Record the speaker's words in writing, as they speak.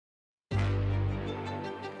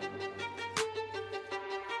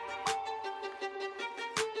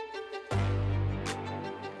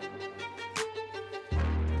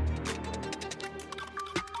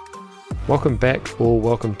Welcome back, or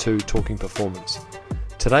welcome to Talking Performance.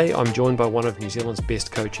 Today I'm joined by one of New Zealand's best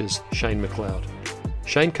coaches, Shane McLeod.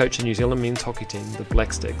 Shane coached the New Zealand men's hockey team, the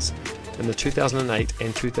Black Sticks, in the 2008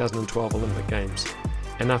 and 2012 Olympic Games,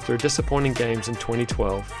 and after a disappointing games in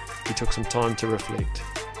 2012, he took some time to reflect,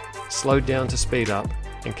 slowed down to speed up,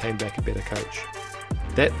 and came back a better coach.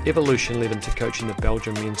 That evolution led him to coaching the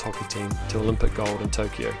Belgium men's hockey team to Olympic gold in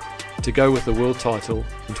Tokyo, to go with the world title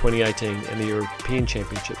in 2018 and the European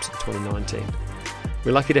Championships in 2019.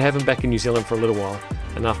 We're lucky to have him back in New Zealand for a little while,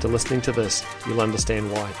 and after listening to this, you'll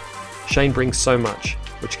understand why. Shane brings so much,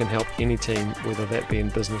 which can help any team, whether that be in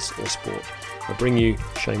business or sport. I bring you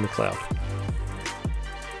Shane McLeod.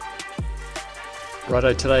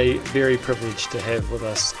 Righto, today very privileged to have with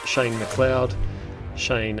us Shane McLeod.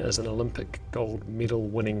 Shane is an Olympic gold medal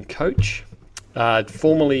winning coach,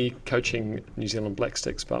 formerly coaching New Zealand Black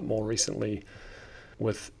Sticks, but more recently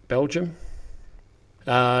with Belgium.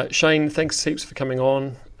 Shane, thanks heaps for coming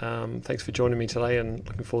on. Thanks for joining me today, and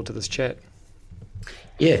looking forward to this chat.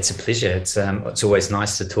 Yeah, it's a pleasure. It's always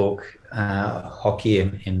nice to talk hockey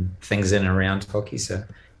and things in and around hockey. So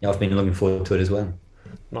yeah, I've been looking forward to it as well.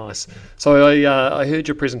 Nice. So I heard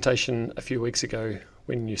your presentation a few weeks ago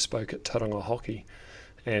when you spoke at Tauranga Hockey,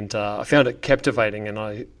 and I found it captivating, and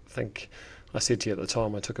I think I said to you at the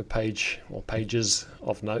time I took a page or pages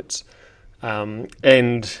of notes,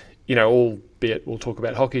 and albeit we'll talk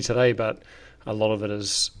about hockey today, but a lot of it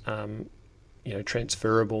is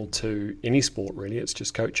transferable to any sport really. It's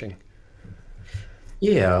just coaching.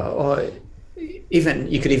 Yeah,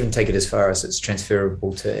 you could even take it as far as it's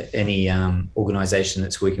transferable to any organisation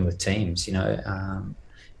that's working with teams.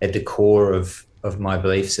 At the core of my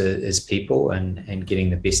beliefs is people and getting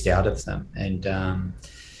the best out of them.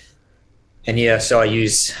 So I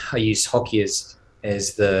use hockey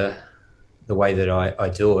as the way that I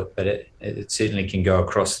do it, but it certainly can go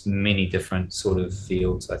across many different sort of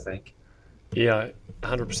fields, I think. Yeah,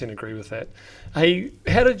 100% agree with that. Hey,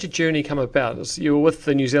 how did your journey come about? You were with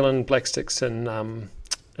the New Zealand Black Sticks in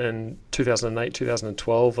 2008,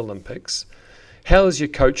 2012 Olympics. How has your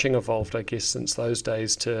coaching evolved, I guess, since those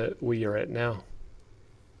days to where you're at now?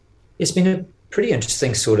 It's been a pretty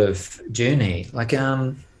interesting sort of journey. Like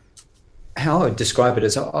how I would describe it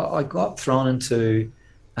is I got thrown into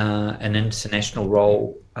an international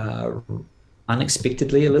role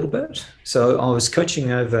unexpectedly a little bit. So I was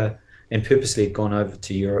coaching over and purposely had gone over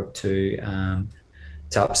to Europe to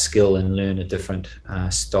upskill and learn a different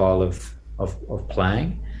style of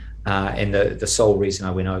playing. And the sole reason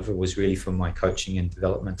I went over was really for my coaching and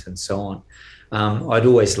development and so on. I'd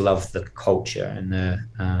always loved the culture and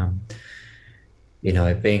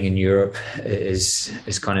being in Europe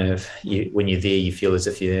is kind of, when you're there, you feel as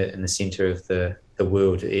if you're in the center of the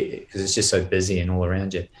world because it's just so busy and all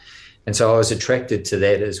around you. And so I was attracted to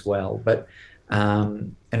that as well. But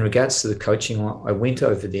in regards to the coaching, I went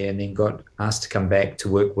over there and then got asked to come back to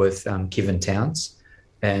work with Kevin Towns.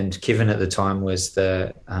 And Kevin at the time was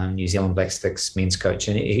the New Zealand Black Sticks men's coach.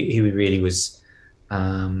 And he really was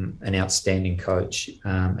an outstanding coach.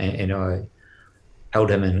 And I held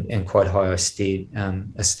him in quite high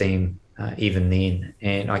esteem even then.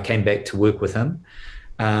 And I came back to work with him.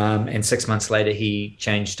 And 6 months later, he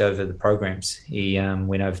changed over the programs. He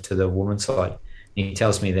went over to the women's side. And he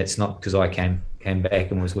tells me that's not because I came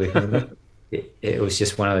back and was working with him. It was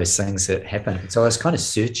just one of those things that happened. So I was kind of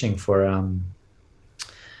searching for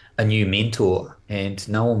a new mentor, and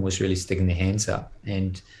no one was really sticking their hands up.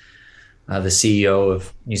 And the CEO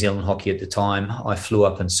of New Zealand Hockey at the time, I flew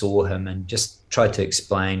up and saw him and just tried to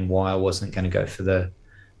explain why I wasn't going to go for the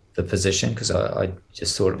position, because I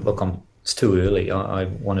just thought, look, it's too early. I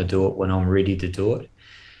want to do it when I'm ready to do it.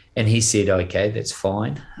 And he said, okay, that's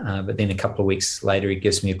fine. But then a couple of weeks later, he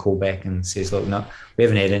gives me a call back and says, look, no, we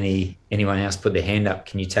haven't had anyone else put their hand up.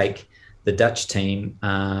 Can you take the Dutch team,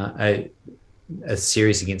 a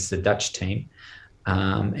series against the Dutch team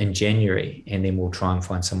in January, and then we'll try and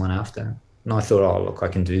find someone after. And I thought, oh, look, I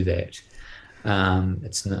can do that.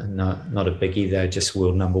 It's not a biggie. They're just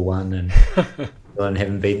world number one, and I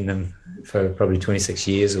haven't beaten them for probably 26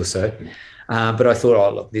 years or so. But I thought,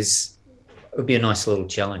 oh, look, it would be a nice little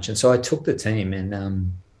challenge. And so I took the team,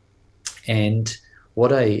 and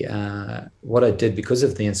what I did, because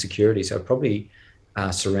of the insecurities, I probably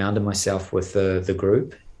surrounded myself with the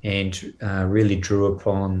group and really drew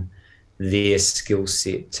upon their skill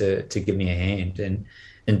set to give me a hand. And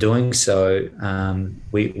in doing so,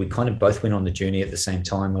 we kind of both went on the journey at the same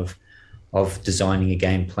time of designing a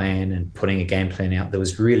game plan and putting a game plan out that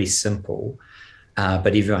was really simple, but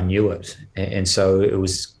everyone knew it. And so it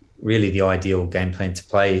was really the ideal game plan to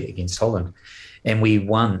play against Holland. And we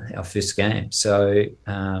won our first game. So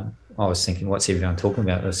I was thinking, what's everyone talking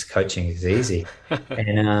about? This coaching is easy.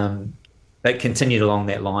 And that continued along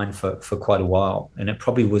that line for quite a while. And it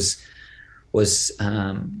probably wasn't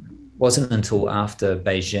until after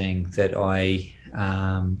Beijing that I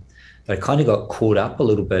kind of got caught up a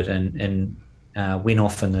little bit and went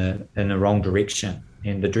off in the wrong direction.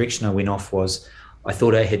 And the direction I went off was I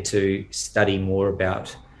thought I had to study more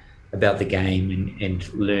about the game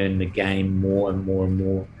and learn the game more and more and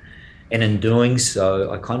more. And in doing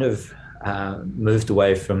so, I kind of moved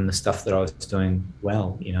away from the stuff that I was doing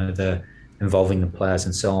well, the involving the players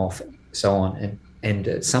and so on. And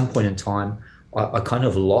at some point in time, I kind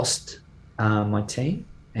of lost my team.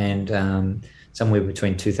 And somewhere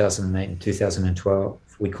between 2008 and 2012,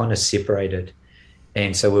 we kind of separated.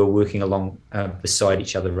 And so we were working along beside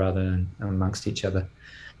each other rather than amongst each other.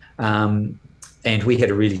 And we had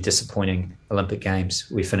a really disappointing Olympic Games.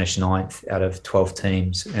 We finished 9th out of 12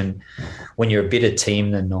 teams. And when you're a better team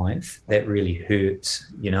than 9th, that really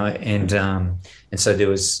hurts, And so it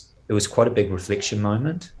was quite a big reflection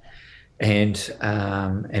moment. And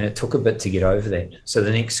it took a bit to get over that. So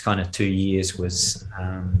the next kind of 2 years was,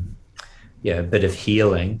 a bit of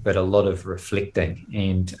healing, but a lot of reflecting.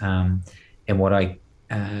 And what I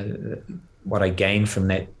gained from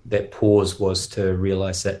that pause was to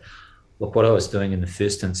realize that, look, what I was doing in the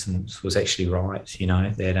first instance was actually right,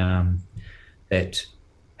 that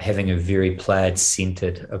having a very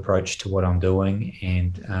player-centered approach to what I'm doing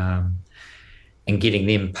and getting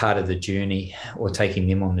them part of the journey or taking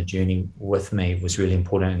them on the journey with me was really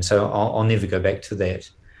important. And so I'll never go back to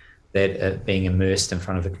that being immersed in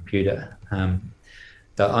front of a computer.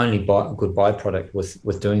 The only good byproduct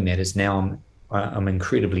with doing that is now I'm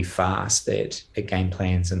incredibly fast at game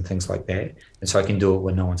plans and things like that, and so I can do it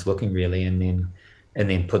when no one's looking really, and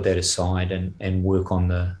then put that aside and work on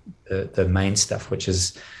the main stuff, which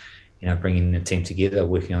is bringing the team together,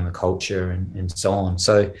 working on the culture and so on.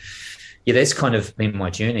 So yeah, that's kind of been my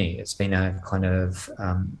journey. It's been a kind of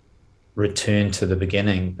return to the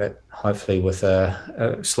beginning, but hopefully with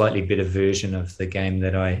a slightly better version of the game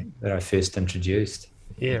that I first introduced.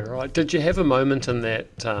 Yeah, right. Did you have a moment in that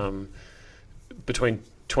between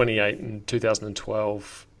 2008 and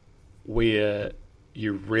 2012 where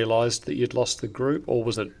you realised that you'd lost the group, or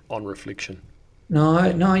was it on reflection? No,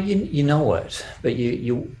 you know it, but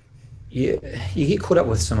you get caught up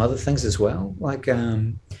with some other things as well. Like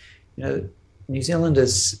New Zealand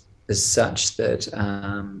is such that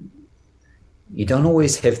you don't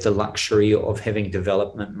always have the luxury of having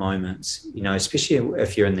development moments. Especially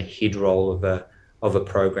if you're in the head role of a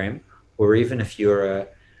program, or even if you're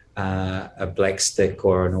a black stick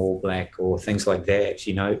or an all black or things like that.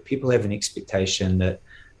 People have an expectation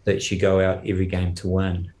that you go out every game to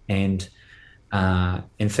win, and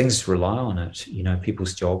things rely on it.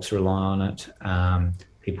 People's jobs rely on it.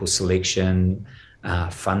 People's selection,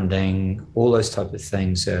 funding, all those type of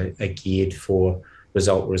things are geared for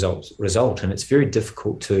result. And it's very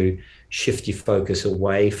difficult to shift your focus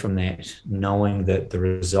away from that, knowing that the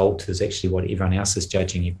result is actually what everyone else is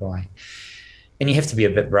judging you by. And you have to be a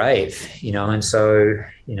bit brave, and so,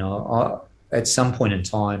 at some point in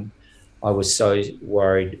time, I was so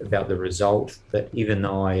worried about the result that even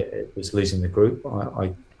though I was losing the group,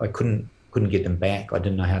 I couldn't get them back. I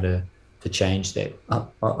didn't know how to change that.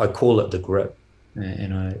 I call it the grip,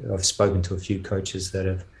 and I've spoken to a few coaches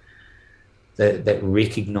that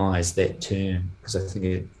recognise that term, because I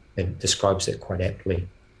think it describes it quite aptly.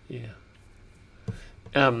 Yeah.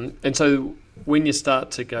 And so when you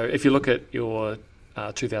start to go, if you look at your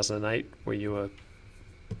 2008, where you were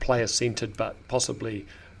player-centred but possibly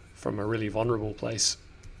from a really vulnerable place,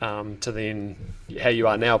 to then how you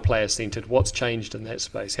are now player-centred, what's changed in that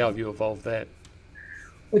space? How have you evolved that?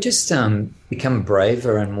 Well, just become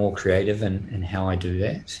braver and more creative in how I do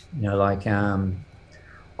that.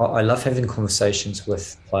 I love having conversations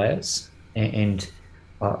with players, and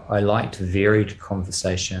I liked varied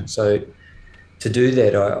conversation. So to do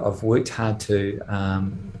that, I've worked hard to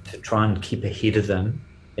try and keep ahead of them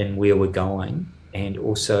in where we're going, and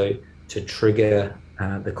also to trigger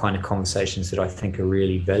the kind of conversations that I think are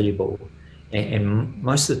really valuable. And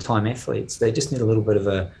most of the time, athletes, they just need a little bit of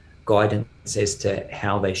a guidance as to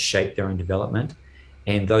how they shape their own development.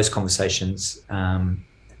 And those conversations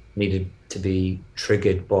needed to be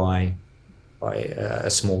triggered by a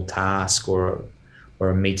small task or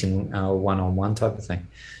a meeting, one-on-one type of thing.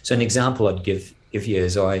 So an example I'd give you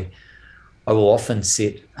is I will often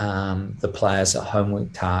set the players a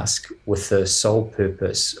homework task with the sole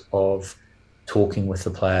purpose of talking with the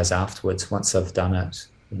players afterwards once they've done it.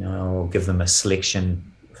 I'll give them a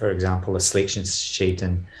selection, for example, a selection sheet,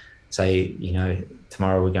 and say,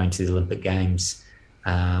 tomorrow we're going to the Olympic Games.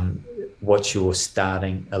 what's your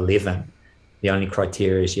starting 11. The only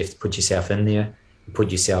criteria is you have to put yourself in there,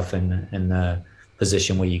 put yourself in the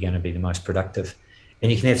position where you're going to be the most productive.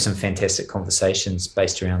 And you can have some fantastic conversations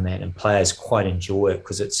based around that, and players quite enjoy it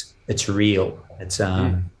because it's real.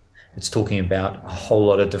 It's talking about a whole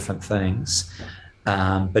lot of different things,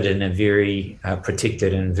 but in a very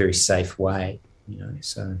protected and very safe way.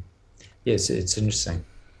 So yes, it's interesting.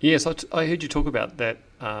 Yes, I heard you talk about that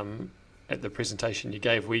at the presentation you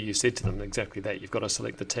gave, where you said to them exactly that. You've got to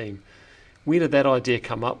select the team. Where did that idea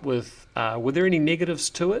come up with? Were there any negatives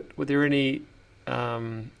to it? Were there any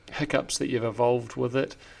hiccups that you've evolved with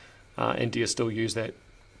it? And do you still use that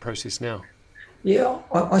process now? Yeah,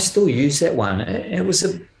 I still use that one. It was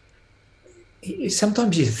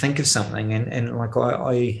sometimes you think of something and like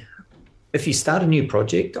if you start a new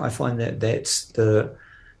project, I find that that's the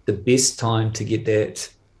best time to get that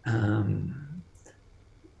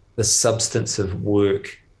the substance of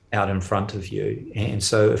work out in front of you. And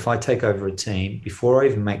so if I take over a team, before I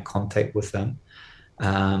even make contact with them,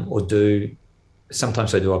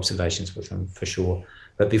 sometimes I do observations with them for sure,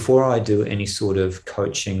 but before I do any sort of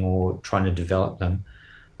coaching or trying to develop them,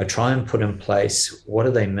 I try and put in place what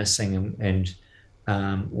are they missing and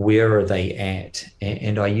where are they at.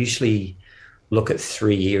 And I usually look at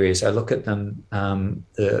 3 areas. I look at them,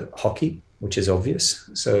 the hockey, which is obvious.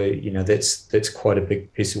 So, that's quite a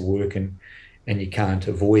big piece of work and you can't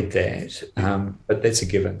avoid that, but that's a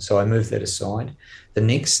given. So I move that aside. The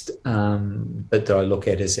next bit that I look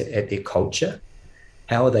at is at their culture.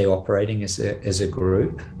 How are they operating as a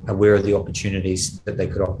group? Where are the opportunities that they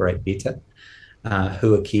could operate better?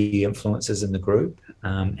 Who are key influences in the group?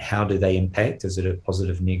 How do they impact? Is it a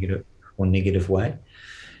positive, negative way?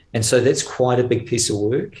 And so that's quite a big piece of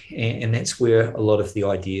work, and that's where a lot of the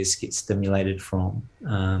ideas get stimulated from.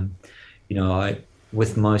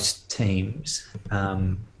 With most teams,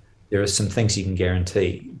 there are some things you can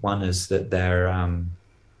guarantee. One is that they're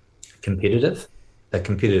competitive. They're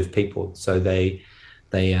competitive people, so they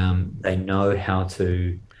know how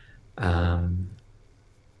to.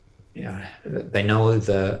 They know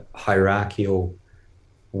the hierarchical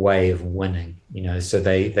way of winning. So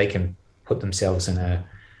they can put themselves in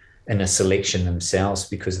a selection themselves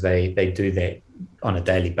because they do that on a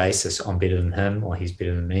daily basis. I'm better than him, or he's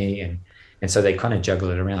better than me, and so they kind of juggle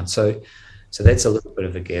it around. So that's a little bit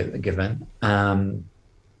of a given. And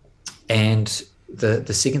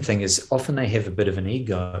the second thing is often they have a bit of an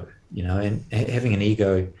ego, and having an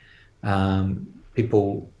ego,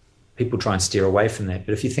 people try and steer away from that.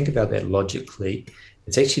 But if you think about that logically,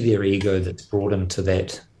 it's actually their ego that's brought them to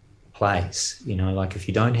that place. Like if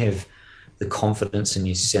you don't have the confidence in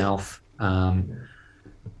yourself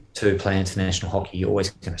to play international hockey, you're always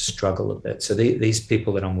going to struggle a bit. So these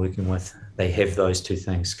people that I'm working with, they have those two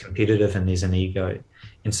things, competitive and there's an ego.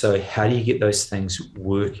 And so how do you get those things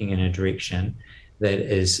working in a direction that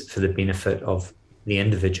is for the benefit of the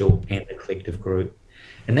individual and the collective group?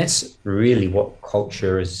 And that's really what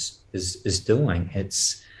culture is doing.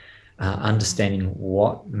 It's understanding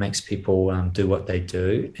what makes people do what they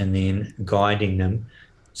do and then guiding them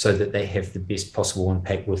so that they have the best possible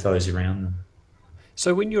impact with those around them.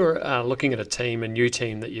 So when you're looking at a new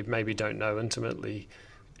team that you maybe don't know intimately,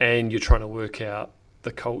 and you're trying to work out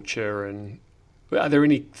the culture, and are there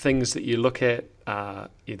any things that you look at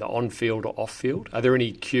either on field or off field? Are there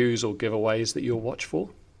any cues or giveaways that you'll watch for?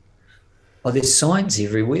 Well, there's signs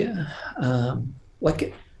everywhere.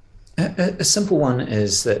 Like a simple one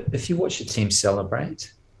is that if you watch your team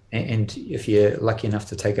celebrate, and if you're lucky enough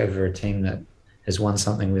to take over a team that has won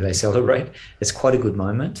something where they celebrate, it's quite a good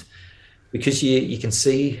moment because you can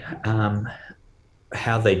see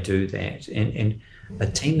how they do that. And a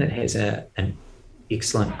team that has an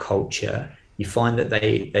excellent culture, you find that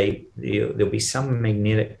there'll be some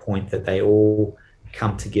magnetic point that they all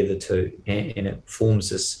come together to, and it forms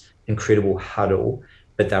this incredible huddle,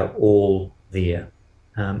 but they're all there.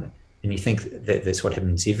 And you think that that's what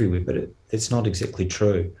happens everywhere, but that's not exactly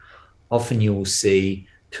true. Often you will see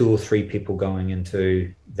 2 or 3 people going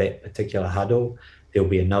into that particular huddle. There'll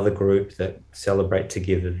be another group that celebrate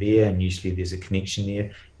together there, and usually there's a connection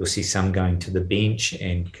there. You'll see some going to the bench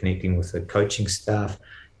and connecting with the coaching staff.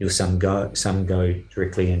 Some go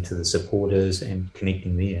directly into the supporters and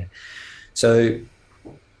connecting there. So,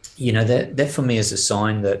 that for me is a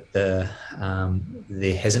sign that there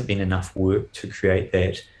hasn't been enough work to create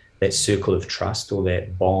that circle of trust or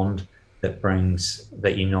that bond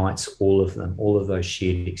that unites all of them. All of those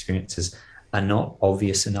shared experiences are not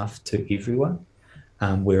obvious enough to everyone.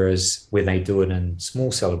 Whereas when they do it in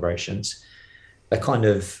small celebrations, they kind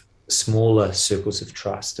of smaller circles of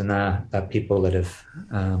trust, and they're people that have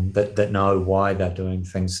that know why they're doing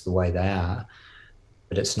things the way they are,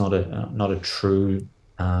 but it's not a true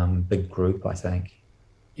big group, I think.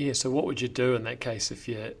 Yeah. So what would you do in that case if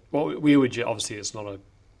where would you? Obviously, it's a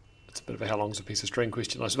bit of a how long's a piece of string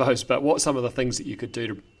question, I suppose. But what are some of the things that you could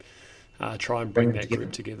do to try and bring that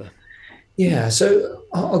group together? Yeah, so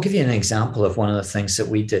I'll give you an example of one of the things that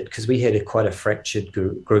we did, because we had quite a fractured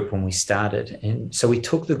group when we started. And so we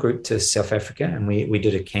took the group to South Africa and we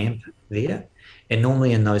did a camp there. And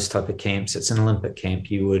normally in those type of camps, it's an Olympic camp,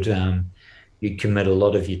 you'd commit a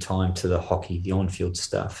lot of your time to the hockey, the on-field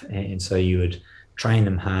stuff. And so you would train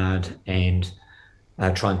them hard and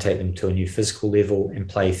try and take them to a new physical level and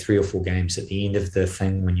play 3 or 4 games at the end of the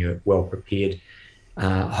thing when you're well prepared.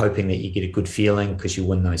 Hoping that you get a good feeling because you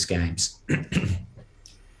win those games.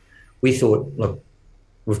 We thought, look,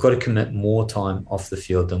 we've got to commit more time off the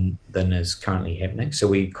field than is currently happening. So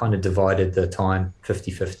we kind of divided the time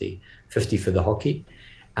 50-50, 50 for the hockey.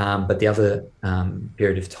 But the other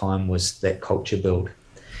period of time was that culture build.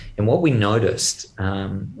 And what we noticed,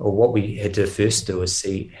 or what we had to first do, is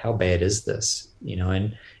see how bad is this,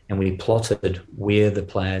 and we plotted where the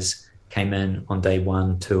players came in on day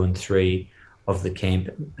 1, 2, and 3 of the camp,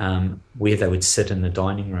 where they would sit in the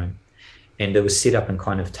dining room, and it was set up in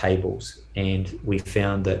kind of tables, and we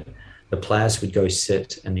found that the players would go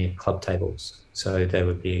sit in their club tables, so they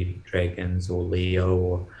would be Dragons or Leo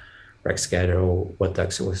or Raxgata or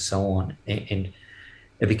Witducks or so on, and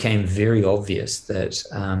it became very obvious that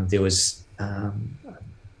there was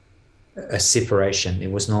a separation.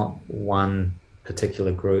 There was not one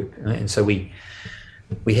particular group, and so we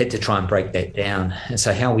had to try and break that down. And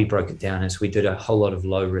so how we broke it down is we did a whole lot of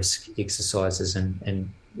low risk exercises,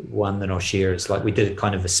 and one that I'll share is like we did a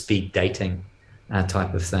kind of a speed dating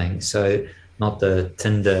type of thing. So not the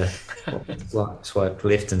Tinder swipe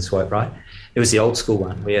left and swipe right. It was the old school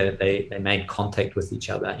one where they made contact with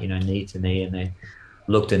each other, knee to knee, and they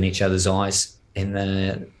looked in each other's eyes, and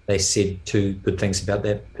they said 2 good things about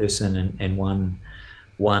that person and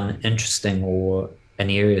one interesting or an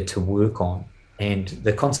area to work on. And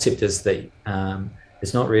the concept is that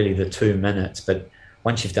it's not really the 2 minutes, but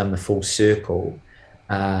once you've done the full circle,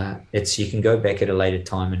 you can go back at a later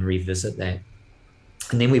time and revisit that.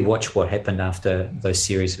 And then we watch what happened after those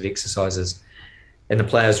series of exercises. And the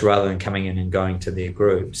players, rather than coming in and going to their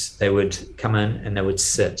groups, they would come in and they would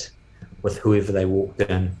sit with whoever they walked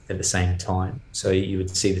in at the same time. So you would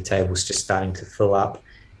see the tables just starting to fill up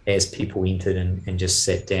as people entered and just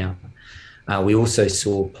sat down. We also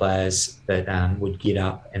saw players that would get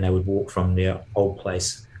up and they would walk from their old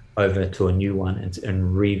place over to a new one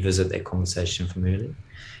and revisit that conversation from earlier.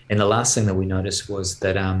 And the last thing that we noticed was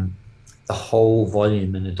that the whole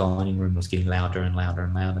volume in the dining room was getting louder and louder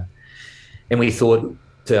and louder. And we thought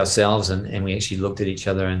to ourselves, and we actually looked at each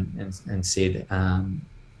other and said,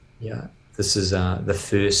 this is the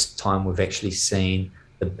first time we've actually seen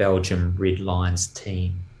the Belgium Red Lions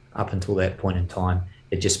team. Up until that point in time,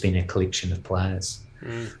 it'd just been a collection of players.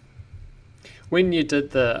 Mm. When you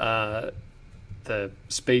did the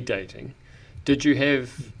speed dating, did you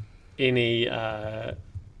have any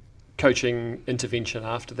coaching intervention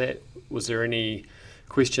after that? Was there any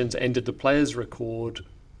questions, and did the players record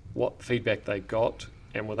what feedback they got,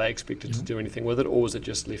 and were they expected to do anything with it, or was it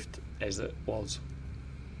just left as it was?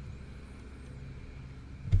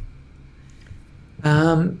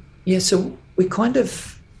 So we kind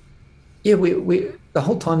of, we the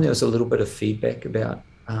whole time there was a little bit of feedback about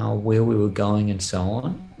where we were going and so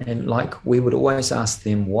on. And like we would always ask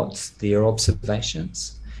them what's their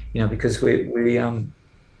observations, because we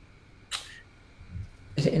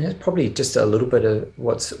and it's probably just a little bit of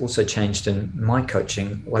what's also changed in my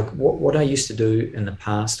coaching. Like what I used to do in the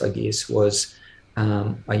past, I guess, was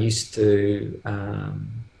I used to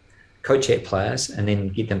coach at players and then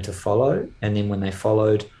get them to follow. And then when they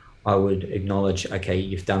followed, I would acknowledge, okay,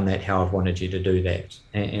 you've done that how I've wanted you to do that.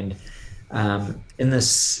 And in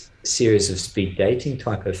this series of speed dating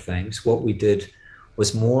type of things, what we did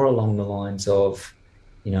was more along the lines of,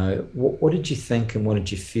 what did you think and what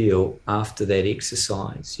did you feel after that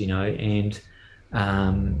exercise, and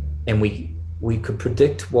we could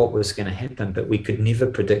predict what was going to happen, but we could never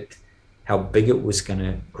predict how big it was going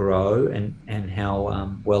to grow and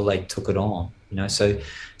how well they took it on, so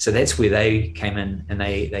that's where they came in and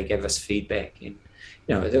they gave us feedback. And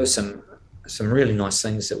there was some really nice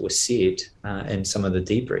things that were said in some of the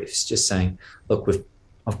debriefs, just saying, look,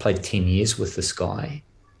 I've played 10 years with this guy,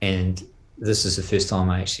 and this is the first time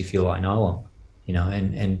I actually feel I know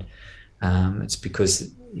him, and it's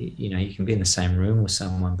because you can be in the same room with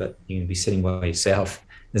someone, but you can be sitting by yourself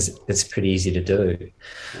it's pretty easy to do.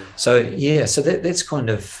 So yeah, so that's kind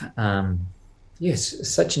of yes,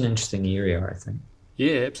 such an interesting area, I think.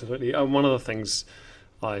 Yeah, absolutely. One of the things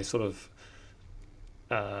I sort of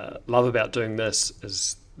love about doing this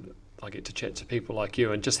is I get to chat to people like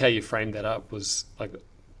you, and just how you framed that up was like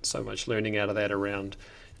so much learning out of that around,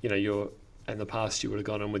 your in the past you would have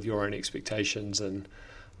gone in with your own expectations and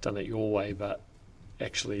done it your way, but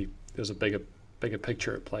actually there's a bigger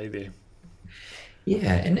picture at play there.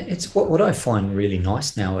 Yeah, and it's what I find really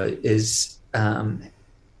nice now is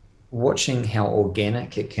watching how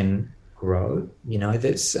organic it can grow.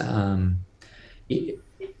 That's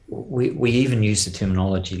we even use the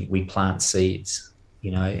terminology, we plant seeds,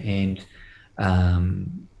 and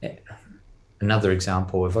another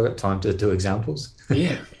example, have I got time to do examples?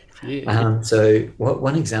 Yeah. So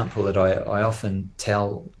one example that I often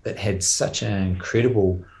tell that had such an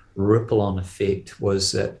incredible ripple on effect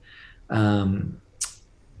was that one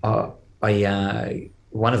of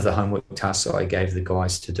the homework tasks that I gave the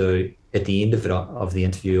guys to do at the end of the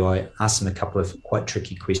interview, I asked them a couple of quite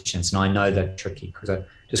tricky questions, and I know they're tricky because I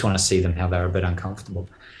just want to see them how they're a bit uncomfortable.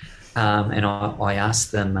 And I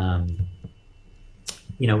asked them,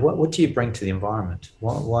 what do you bring to the environment?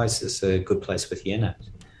 Why is this a good place with you in it?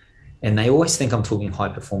 And they always think I'm talking high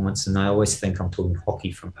performance, and they always think I'm talking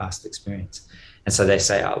hockey from past experience. And so they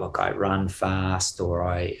say, oh, look, I run fast, or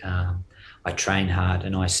I train hard,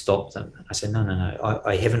 and I stop them. I said, no,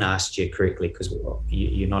 I haven't asked you correctly because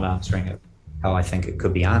you're not answering it how I think it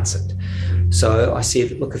could be answered. So I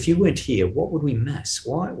said, look, if you weren't here, what would we miss?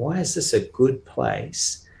 Why is this a good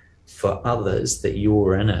place for others that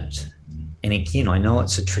you're in it? And again, I know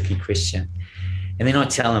it's a tricky question. And then I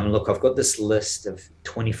tell them, look, I've got this list of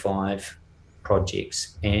 25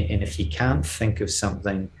 projects. And if you can't think of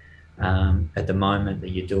something at the moment that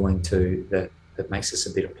you're doing that makes this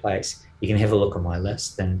a better place, you can have a look at my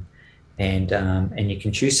list and you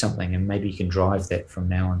can choose something, and maybe you can drive that from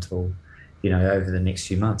now until, over the next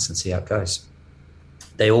few months and see how it goes.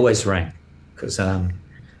 They always ring because,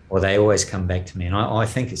 or they always come back to me. And I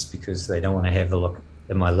think it's because they don't want to have a look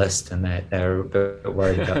at my list and they're a bit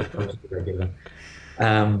worried about the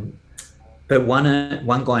but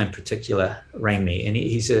one guy in particular rang me, and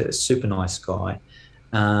he's a super nice guy,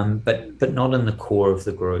 but not in the core of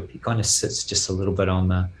the group. He kind of sits just a little bit on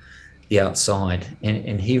the outside,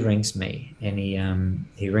 and he rings me, and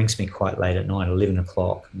he rings me quite late at night, 11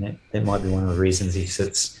 o'clock, and that might be one of the reasons he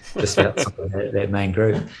sits just outside that main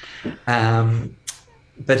group.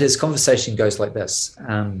 But his conversation goes like this.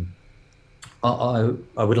 I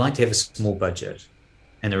would like to have a small budget.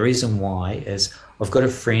 And the reason why is I've got a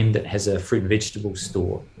friend that has a fruit and vegetable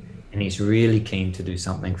store, and he's really keen to do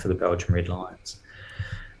something for the Belgian Red Lions.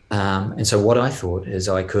 And so what I thought is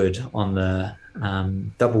I could, on the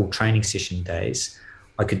double training session days,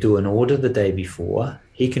 I could do an order the day before.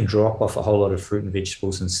 He can drop off a whole lot of fruit and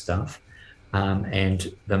vegetables and stuff.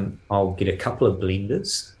 And then I'll get a couple of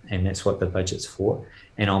blenders, and that's what the budget's for.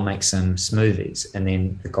 And I'll make some smoothies. And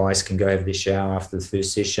then the guys can go have their shower after the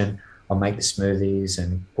first session. I'll make the smoothies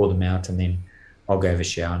and pour them out, and then I'll go have a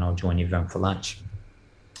shower and I'll join everyone for lunch.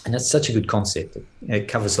 And it's such a good concept. It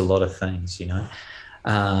covers a lot of things, It's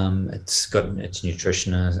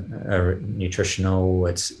nutritional.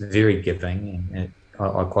 It's very giving, and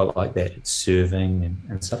I quite like that. It's serving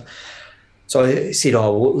and stuff. So I said,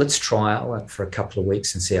 let's try it for a couple of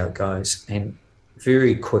weeks and see how it goes. And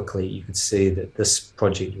very quickly, you could see that this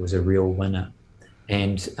project was a real winner.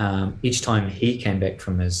 And each time he came back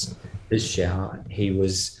from his shower, he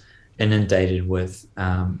was inundated with,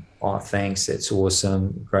 thanks, that's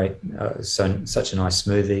awesome, great, such a nice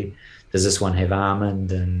smoothie. Does this one have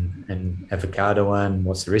almond and avocado in?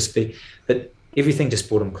 What's the recipe? But everything just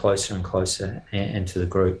brought him closer and closer into the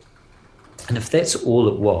group. And if that's all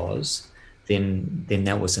it was, then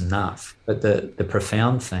that was enough. But the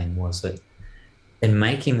profound thing was that in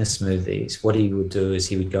making the smoothies, what he would do is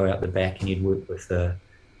he would go out the back and he'd work with the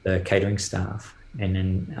catering staff. And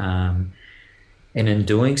in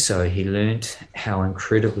doing so, he learned how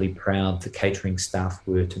incredibly proud the catering staff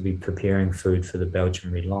were to be preparing food for the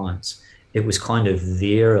Belgian Red Lions. It was kind of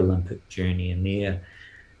their Olympic journey and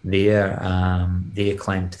their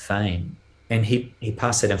claim to fame. And he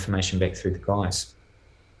passed that information back through the guys.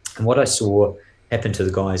 And what I saw happen to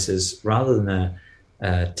the guys is, rather than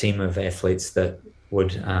a team of athletes that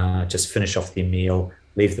would just finish off their meal,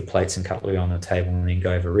 leave the plates and cutlery on the table, and then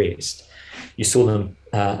go have a rest, you saw them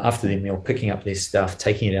after their meal picking up their stuff,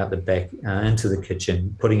 taking it out the back into the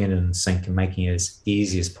kitchen, putting it in the sink and making it as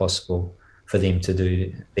easy as possible for them to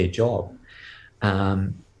do their job.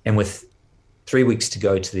 And with 3 weeks to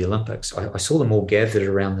go to the Olympics, I saw them all gathered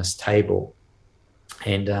around this table,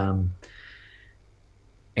 and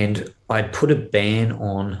and I'd put a ban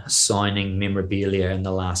on signing memorabilia in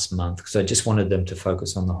the last month because I just wanted them to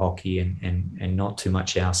focus on the hockey and not too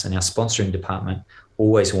much else. And our sponsoring department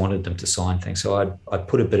always wanted them to sign things. So I'd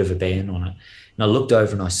put a bit of a ban on it. And I looked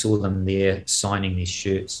over and I saw them there signing these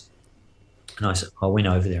shirts. And I went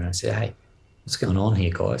over there and I said, "Hey, what's going on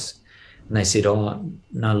here, guys?" And they said, "Oh,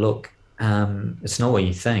 no, look, it's not what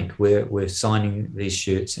you think. We're signing these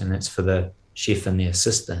shirts and it's for the chef and the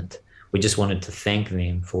assistant. We just wanted to thank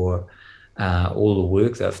them for all the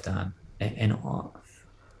work they've done." And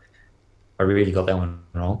I really got that one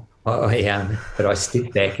wrong. But I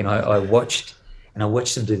stepped back and I watched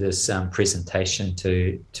them do this presentation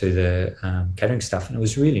to the catering staff, and it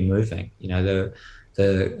was really moving. You know,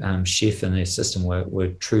 the chef and the assistant were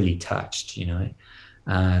truly touched. You know,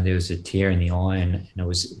 there was a tear in the eye, and it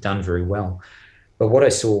was done very well. But what I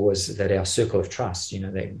saw was that our circle of trust, you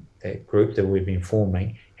know, that group that we've been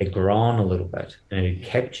forming, had grown a little bit, and it had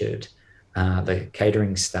captured the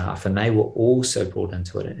catering staff, and they were also brought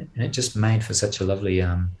into it. And it just made for such a lovely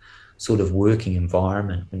sort of working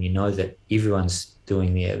environment when you know that everyone's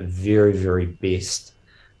doing their very, very best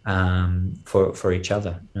for each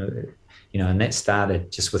other. You know, and that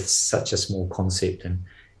started just with such a small concept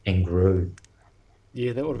and grew.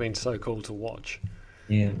 Yeah, that would have been so cool to watch.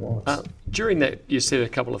 Yeah, it was. During that, you said a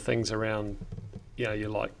couple of things around, you know, you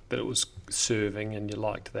liked that it was serving and you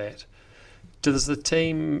liked that. Does the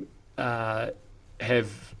team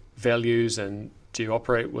have values, and do you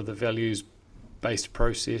operate with a values-based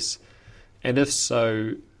process? And if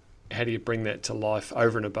so, how do you bring that to life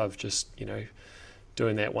over and above just, you know,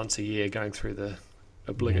 doing that once a year, going through the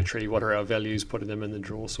obligatory, what are our values, putting them in the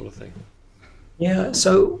drawer sort of thing? Yeah,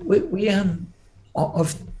 so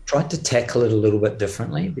I've tried to tackle it a little bit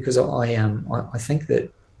differently because I think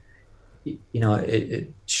that, you know,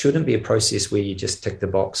 it shouldn't be a process where you just tick the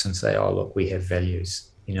box and say, "Oh, look, we have values."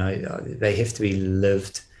 You know, they have to be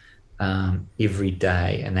lived every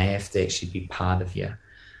day, and they have to actually be part of you.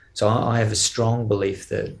 So I have a strong belief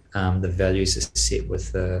that the values are set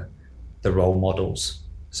with the role models.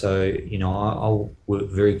 So, you know, I'll work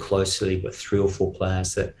very closely with 3 or 4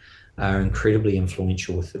 players that are incredibly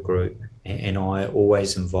influential with the group, and I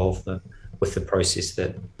always involve them with the process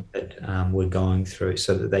that we're going through,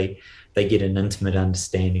 so that they get an intimate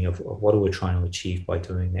understanding of what are we trying to achieve by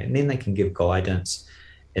doing that, and then they can give guidance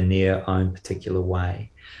in their own particular way.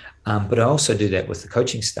 But I also do that with the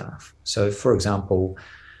coaching staff. So, for example,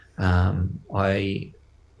 I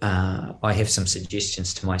have some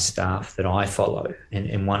suggestions to my staff that I follow,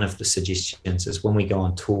 and one of the suggestions is when we go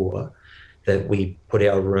on tour, that we put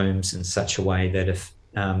our rooms in such a way that if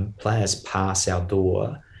players pass our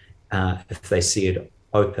door, if they see it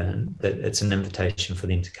open, that it's an invitation for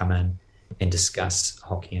them to come in and discuss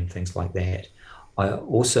hockey and things like that. I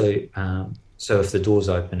also, so if the door's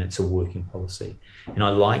open, it's a working policy. And I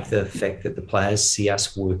like the fact that the players see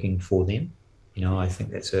us working for them. You know, I think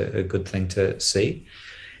that's a good thing to see.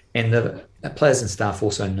 And the players and staff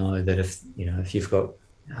also know that if you've got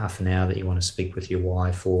half an hour that you want to speak with your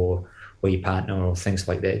wife or your partner or things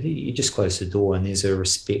like that, you just close the door, and there's a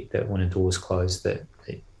respect that when a door's closed that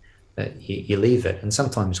you leave it. And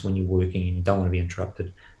sometimes when you're working and you don't want to be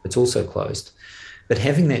interrupted, it's also closed. But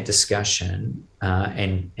having that discussion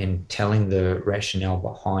and telling the rationale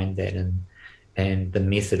behind that and the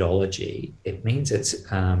methodology, it means it's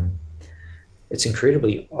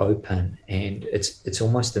incredibly open, and it's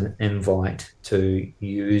almost an invite to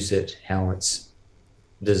use it how it's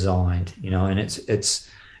designed, you know. And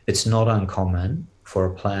it's not uncommon for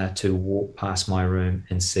a player to walk past my room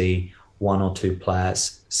and see 1 or 2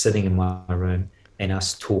 players sitting in my room and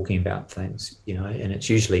us talking about things, you know, and it's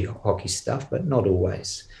usually hockey stuff, but not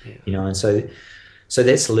always, you know. And so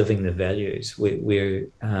that's living the values. We're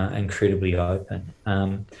incredibly open.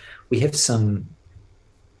 We have some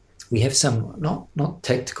not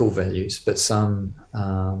tactical values, but some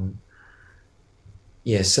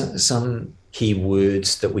key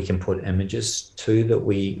words that we can put images to that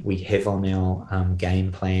we have on our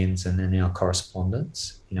game plans and in our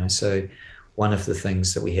correspondence, you know. So one of the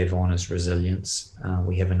things that we have on is resilience.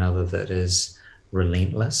 We have another that is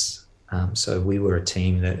relentless. So we were a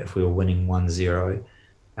team that if we were winning 1-0,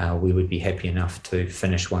 we would be happy enough to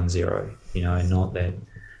finish 1-0, you know, and not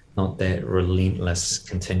that relentless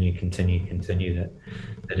continue that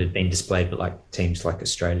had been displayed by like teams like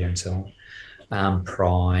Australia and so on,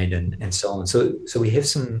 pride and so on. So we have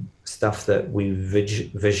some stuff that we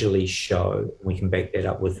visually show. We can back that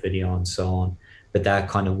up with video and so on, but they're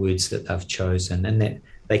kind of words that they've chosen, and that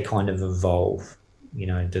they kind of evolve. You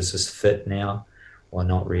know, does this fit now? well,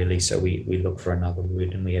 not really. So we look for another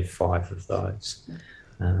word, and we have 5 of those.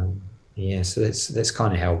 Yeah, so that's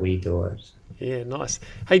kind of how we do it. Yeah, nice.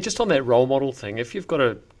 Hey, just on that role model thing, if you've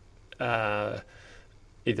got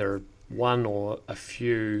either one or a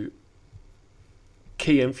few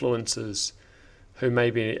key influences who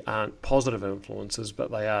maybe aren't positive influences,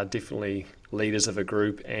 but they are definitely leaders of a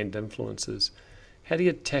group and influencers, how do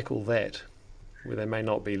you tackle that, where they may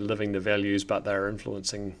not be living the values, but they're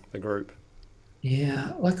influencing the group?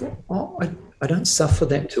 Yeah, like I don't suffer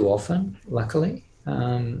that too often, luckily.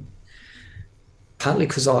 Partly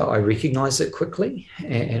because I recognize it quickly,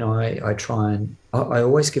 and I try and I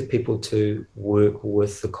always give people to work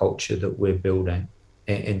with the culture that we're building.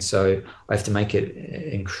 And so I have to make it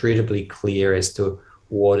incredibly clear as to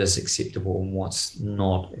what is acceptable and what's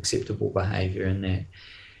not acceptable behavior in that.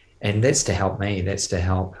 And that's to help me, that's to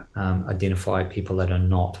help identify people that are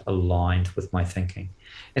not aligned with my thinking.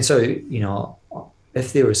 And so,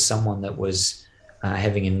 if there was someone that was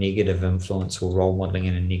having a negative influence or role modeling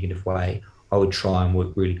in a negative way, I would try and work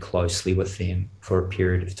really closely with them for a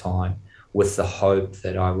period of time, with the hope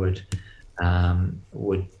that I would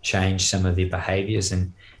change some of their behaviors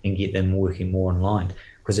and get them working more in line.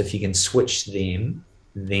 Because if you can switch them,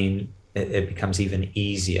 then it becomes even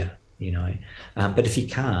easier, But if you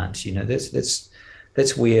can't,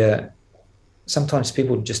 that's where sometimes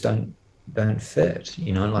people just don't fit,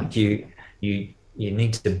 like you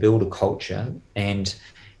need to build a culture, and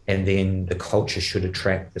then the culture should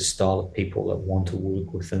attract the style of people that want to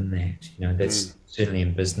work within that. That's certainly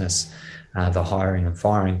in business, the hiring and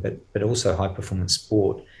firing, but also high performance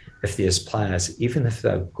sport. If there's players, even if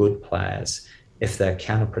they're good players, if they're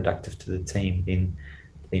counterproductive to the team, then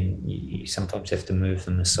you sometimes have to move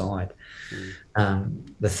them aside.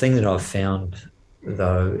 The thing that I've found,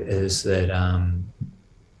 though, is that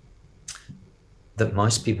that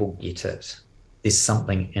most people get it. There's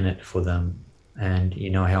something in it for them. And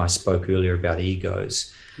how I spoke earlier about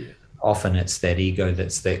egos. Yeah. Often it's that ego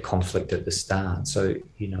that's that conflict at the start. So,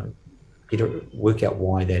 work out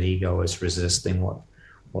why that ego is resisting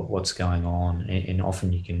what's going on. And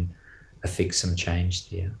often you can affect some change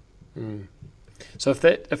there. So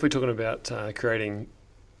if we're talking about creating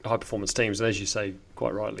high performance teams, and as you say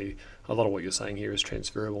quite rightly, a lot of what you're saying here is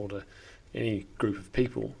transferable to any group of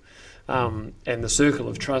people. And the circle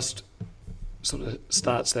of trust sort of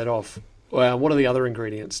starts that off. Well, what are the other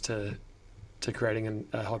ingredients to creating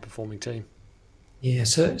a high-performing team? Yeah,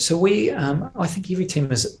 so we, I think every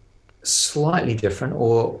team is slightly different,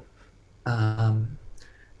 or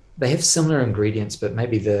they have similar ingredients, but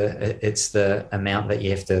maybe it's the amount that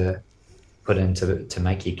you have to put in to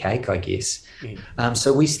make your cake, I guess. Yeah.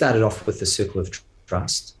 So we started off with the circle of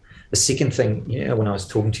trust. The second thing, when I was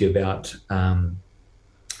talking to you about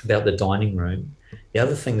the dining room, the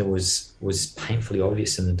other thing that was painfully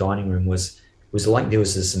obvious in the dining room was like there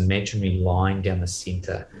was this imaginary line down the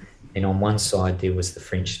center, and on one side there was the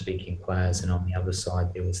French-speaking players, and on the other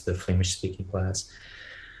side there was the Flemish-speaking players.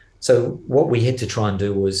 So what we had to try and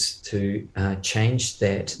do was to change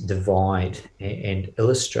that divide and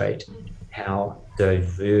illustrate how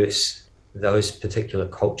diverse those particular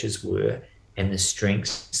cultures were, and the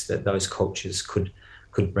strengths that those cultures could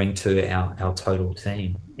bring to our total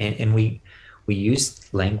team. And we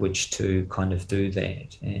used language to kind of do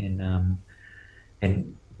that.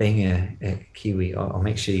 And being a Kiwi, I'm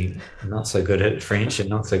actually not so good at French and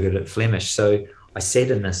not so good at Flemish. So I sat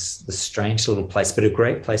in this strange little place, but a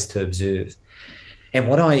great place to observe. And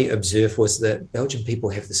what I observed was that Belgian people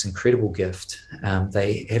have this incredible gift.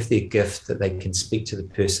 They have their gift that they can speak to the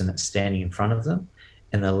person that's standing in front of them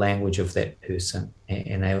in the language of that person.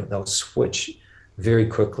 And they'll switch very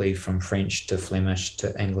quickly from French to Flemish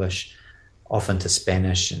to English, often to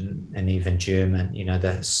Spanish and even German.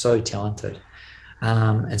 They're so talented.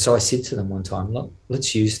 And so I said to them one time, look,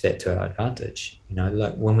 let's use that to our advantage.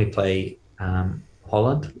 Like when we play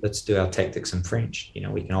Holland, let's do our tactics in French.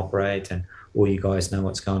 We can operate and all you guys know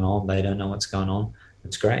what's going on. They don't know what's going on.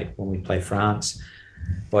 It's great. When we play France,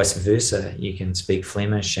 vice versa, you can speak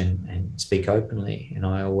Flemish and speak openly. And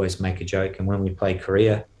I always make a joke. And when we play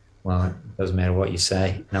Korea, well, it doesn't matter what you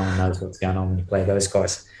say. No one knows what's going on when you play those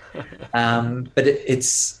guys. But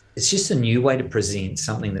it's just a new way to present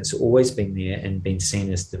something that's always been there and been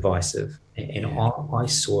seen as divisive. And I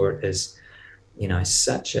saw it as,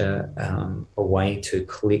 such a way to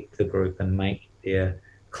collect the group and make their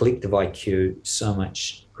collective IQ so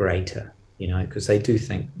much greater, because they do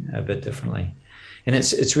think a bit differently. And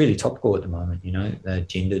it's really topical at the moment, the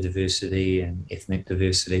gender diversity and ethnic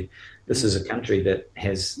diversity. This is a country that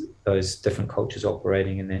has those different cultures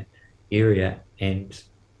operating in that area. And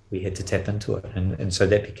had to tap into it, and so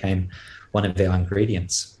that became one of our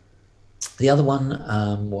ingredients. The other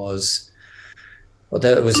one was, what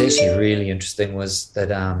that was actually really interesting, was that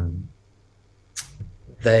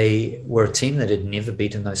they were a team that had never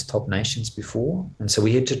beaten those top nations before, and so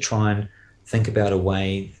we had to try and think about a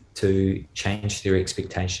way to change their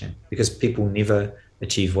expectation, because people never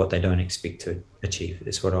achieve what they don't expect to achieve.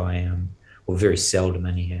 That's what or very seldom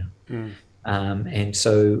anyhow. And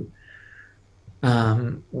so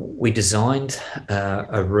we designed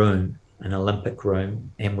a room, an Olympic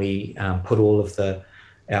room, and we put all of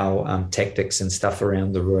our tactics and stuff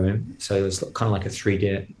around the room. So it was kind of like a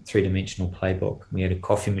three-dimensional playbook. We had a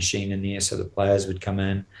coffee machine in there so the players would come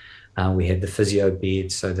in. We had the physio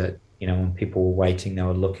bed so that, when people were waiting, they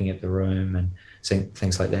were looking at the room and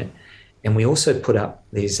things like that. And we also put up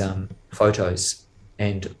these photos.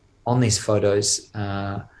 And on these photos,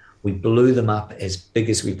 we blew them up as big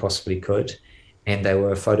as we possibly could. And they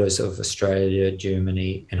were photos of Australia,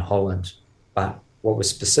 Germany, and Holland. But what was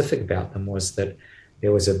specific about them was that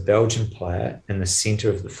there was a Belgian player in the center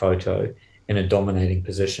of the photo in a dominating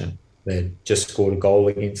position. They had just scored a goal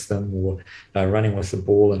against them, or running with the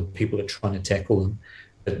ball and people are trying to tackle them.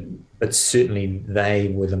 But certainly they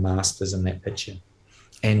were the masters in that picture.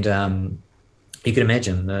 And you can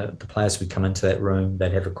imagine the players would come into that room,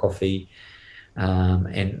 they'd have a coffee,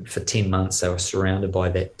 and for 10 months they were surrounded by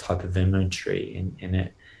that type of imagery, and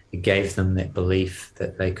it gave them that belief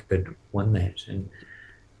that they could win that. And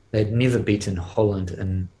they'd never beaten Holland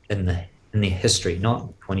in their history,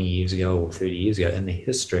 not 20 years ago or 30 years ago, in their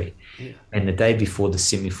history. Yeah. And the day before the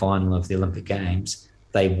semi-final of the Olympic Games,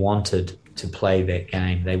 they wanted to play that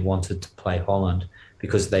game. They wanted to play Holland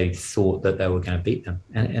because they thought that they were going to beat them,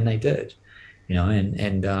 and they did.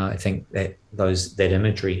 And I think that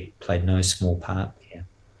imagery played no small part here.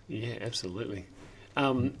 Yeah, absolutely.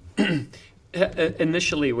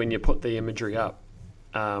 Initially, when you put the imagery up,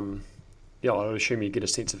 I would assume you get a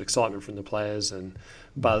sense of excitement from the players and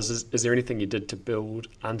buzz. Is there anything you did to build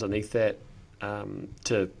underneath that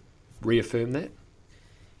to reaffirm that?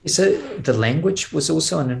 So the language was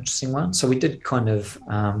also an interesting one. So we did kind of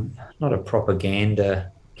not a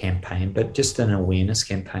propaganda campaign, but just an awareness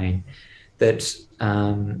campaign that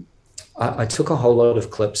I took a whole lot of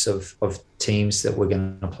clips of teams that were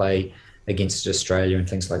going to play against Australia and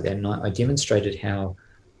things like that. And I demonstrated how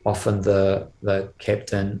often the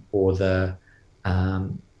captain or the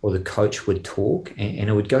coach would talk, and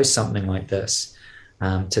it would go something like this.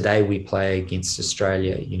 Today we play against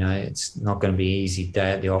Australia. It's not going to be an easy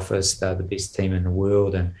day at the office. They're the best team in the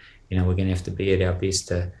world, and we're going to have to be at our best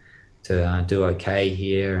to do okay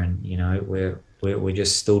here. And we're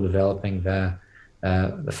just still developing the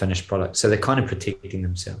finished product. So they're kind of protecting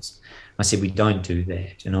themselves. I said we don't do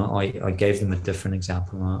that, and I gave them a different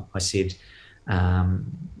example. I said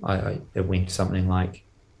it went something like,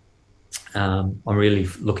 I'm really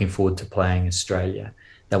looking forward to playing Australia.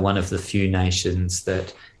 They're one of the few nations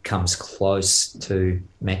that comes close to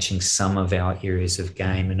matching some of our areas of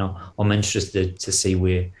game, and I'm interested to see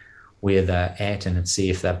where they're at and see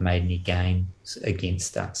if they've made any gains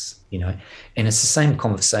against us. And it's the same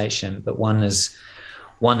conversation, but one is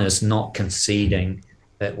not conceding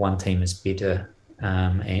that one team is better,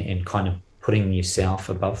 and kind of putting yourself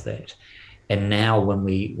above that. And now when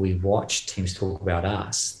we watch teams talk about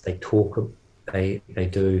us, they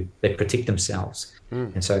protect themselves.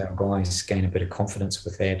 And so our guys gain a bit of confidence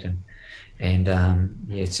with that. And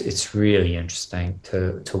it's really interesting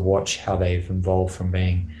to watch how they've evolved from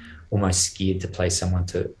being almost scared to play someone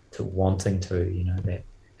to wanting to, that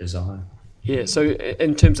desire. Yeah, so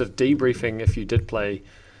in terms of debriefing, if you did play,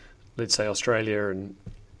 let's say, Australia in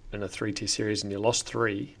a 3-Test series and you lost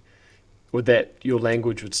 3, would your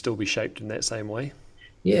language would still be shaped in that same way?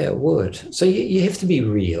 Yeah, it would. So you have to be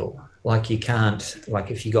real. Like you can't, like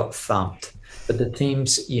if you got thumped. But the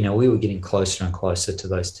teams, we were getting closer and closer to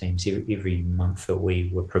those teams. Every month that we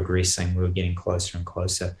were progressing, we were getting closer and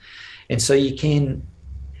closer. And so you can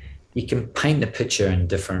paint the picture in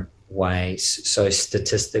different ways. So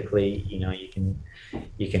statistically,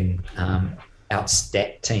 you can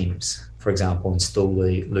outstat teams, for example, and still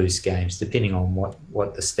lose games, depending on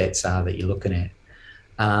what the stats are that you're looking at.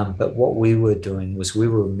 But what we were doing was we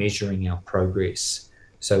were measuring our progress.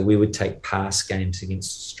 So we would take past games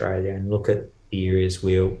against Australia and look at the areas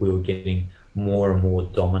where we were getting more and more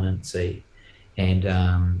dominancy, and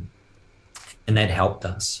that helped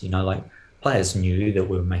us. Like players knew that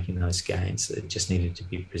we were making those gains; it just needed to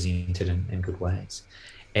be presented in good ways,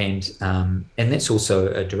 and that's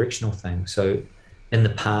also a directional thing. So in the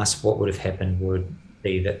past, what would have happened would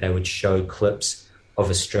be that they would show clips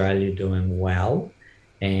of Australia doing well,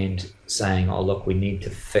 and saying, oh, look, we need to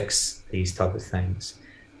fix these type of things.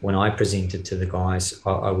 When I presented to the guys,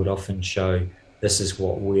 I would often show this is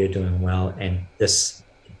what we're doing well, and this,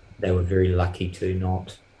 they were very lucky to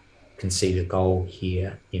not concede a goal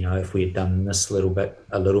here. If we had done this little bit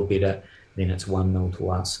a little better, then it's 1-0 to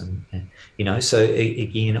us. And so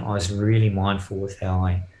again, I was really mindful with how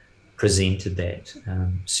I presented that.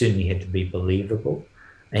 Certainly had to be believable,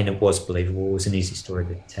 and it was believable. It was an easy story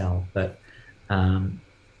to tell, but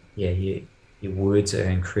your words are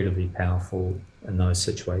incredibly powerful in those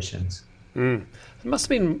situations. It must have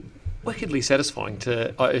been wickedly satisfying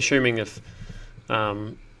to, assuming if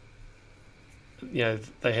they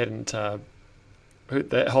hadn't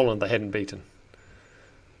Holland they hadn't beaten.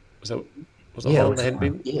 Was it Holland they hadn't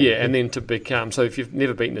beaten? Yeah, and then to become, so if you've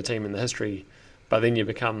never beaten a team in the history, but then you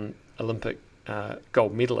become Olympic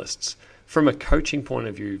gold medalists. From a coaching point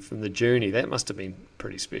of view, from the journey, that must have been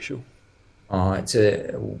pretty special. Oh, it's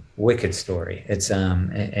a wicked story. It's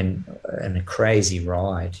and a crazy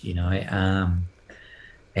ride,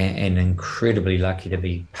 and incredibly lucky to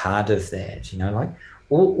be part of that. Like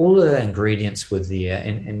all the ingredients were there.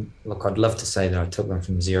 And look, I'd love to say that I took them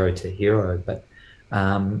from zero to hero, but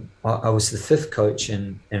I was the fifth coach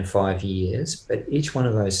in 5 years. But each one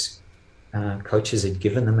of those coaches had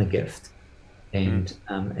given them a gift, and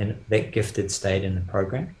that gift had stayed in the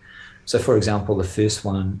program. So, for example, the first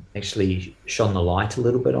one actually shone the light a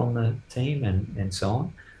little bit on the team and so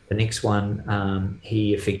on. The next one,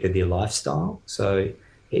 he affected their lifestyle. So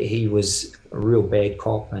he was a real bad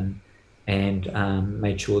cop and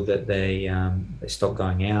made sure that they stopped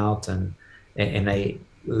going out and they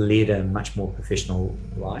led a much more professional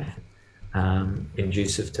life,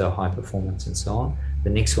 conducive to high performance and so on. The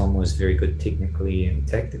next one was very good technically and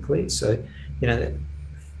tactically. So,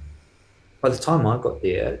 by the time I got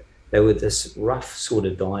there, they were this rough sort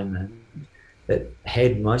of diamond that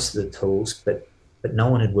had most of the tools, but no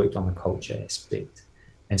one had worked on the culture aspect.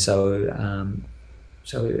 And so,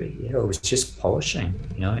 it was just polishing,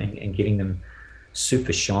 and getting them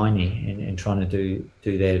super shiny and trying to do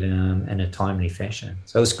that in a timely fashion.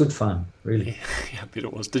 So it was good fun, really. Yeah, I bet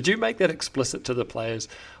it was. Did you make that explicit to the players?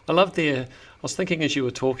 I was thinking as you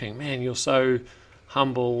were talking, man, you're so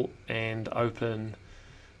humble and open,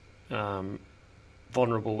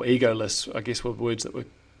 vulnerable, egoless, I guess were words that were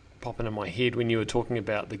popping in my head when you were talking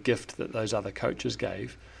about the gift that those other coaches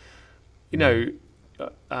gave. I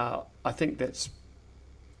think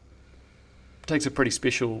takes a pretty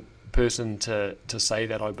special person to say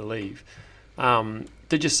that, I believe.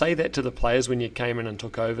 Did you say that to the players when you came in and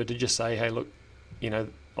took over? Did you say, hey, look,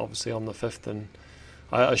 obviously I'm the fifth, and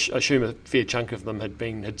I assume a fair chunk of them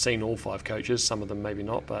had seen all five coaches, some of them maybe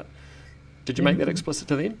not, but did you make that explicit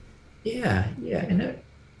to them? Yeah. And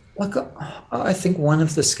I think one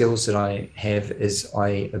of the skills that I have is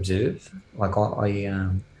I observe. Like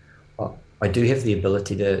I do have the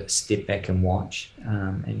ability to step back and watch,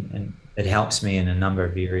 and it helps me in a number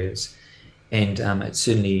of areas. And it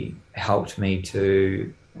certainly helped me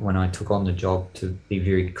to, when I took on the job, to be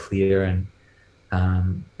very clear and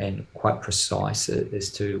quite precise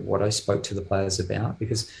as to what I spoke to the players about,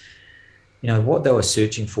 because what they were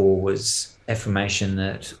searching for was affirmation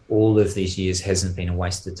that all of these years hasn't been a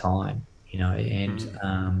waste of time, and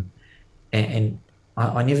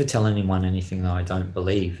I never tell anyone anything that I don't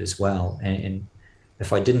believe as well. And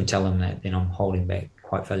if I didn't tell them that, then I'm holding back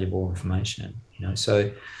quite valuable information,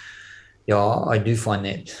 So, I do find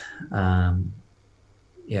that,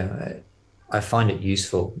 I find it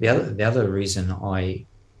useful. The other reason I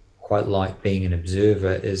quite like being an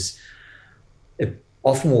observer is it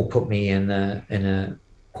often will put me in a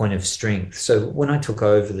point of strength. So when I took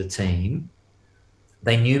over the team,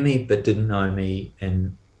 they knew me but didn't know me,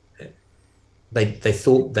 and they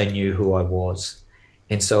thought they knew who I was.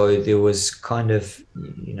 And so there was kind of,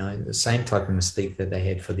 the same type of mystique that they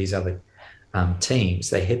had for these other teams.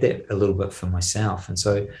 They had that a little bit for myself. And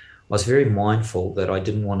so I was very mindful that I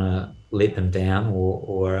didn't want to let them down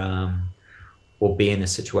or be in a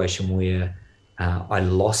situation where I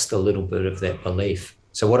lost a little bit of that belief.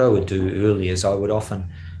 So what I would do early is I would often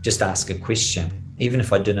just ask a question, even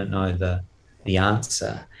if I didn't know the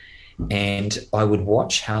answer. And I would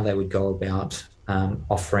watch how they would go about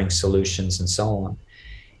offering solutions and so on.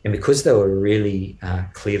 And because they were really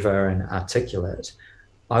clever and articulate,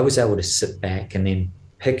 I was able to sit back and then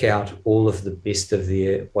pick out all of the best of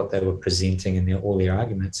what they were presenting and all their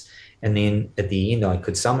arguments. And then at the end, I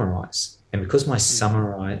could summarize. And because my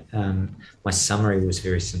summary was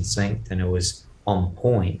very succinct and it was on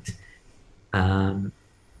point,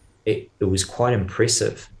 it was quite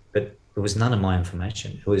impressive. But it was none of my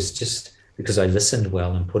information. It was just because I listened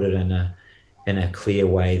well and put it in in a clear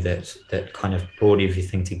way that kind of brought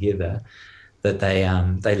everything together, that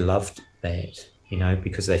they loved that,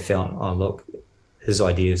 because they felt, oh, look, his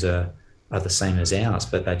ideas are the same as ours,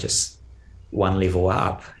 but they're just one level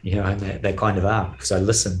up, and they're kind of up because I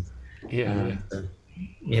listened.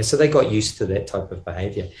 So they got used to that type of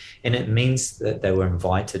behavior, and it means that they were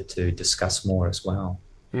invited to discuss more as well.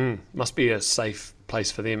 Must be a safe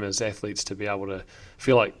place for them as athletes to be able to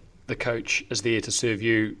feel like the coach is there to serve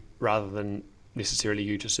you rather than necessarily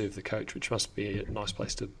you to serve the coach, which must be a nice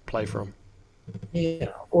place to play from. Yeah,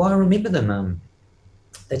 well, I remember them.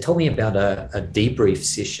 They told me about a debrief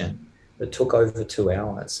session that took over 2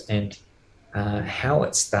 hours, and how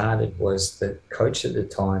it started was the coach at the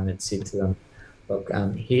time had said to them, look,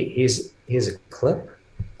 here's a clip.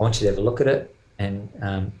 I want you to have a look at it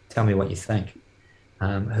and tell me what you think.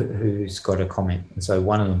 Who's got a comment? And so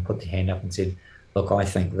one of them put their hand up and said, look, I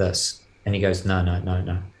think this. And he goes, no,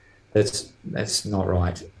 that's not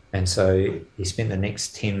right. And so he spent the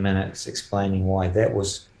next 10 minutes explaining why that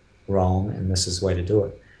was wrong and this is the way to do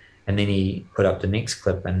it. And then he put up the next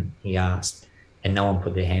clip and he asked, and no one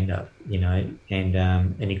put their hand up, and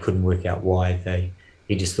he couldn't work out why.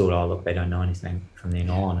 He just thought, oh, look, they don't know anything from then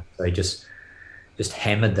on. So he just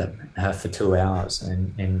hammered them for 2 hours,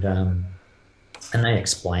 and they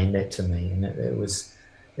explained that to me, and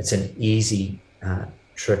it's an easy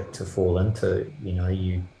trick to fall into.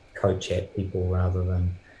 You coach at people rather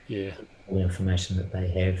than all the information that they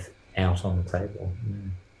have out on the table.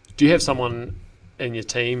 Do you have someone in your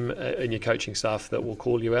team, in your coaching staff, that will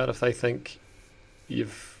call you out if they think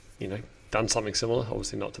you've done something similar?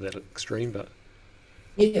 Obviously not to that extreme, but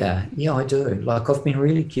yeah, I do. Like, I've been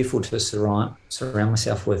really careful to surround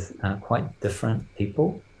myself with quite different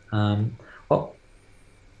people. Well,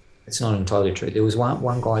 it's not entirely true. There was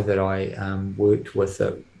one guy that I worked with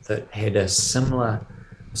that had a similar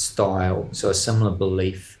style, so a similar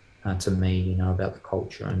belief to me, about the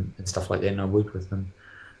culture and stuff like that. And I worked with him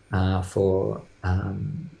for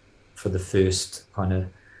the first kind of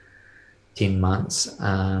 10 months,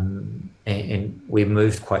 and we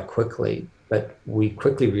moved quite quickly, but we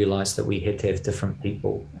quickly realized that we had to have different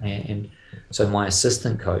people. And so my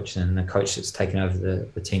assistant coach and the coach that's taken over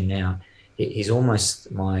the team now, he's almost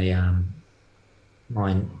the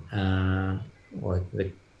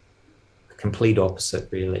complete opposite,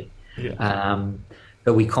 really.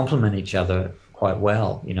 But we complement each other quite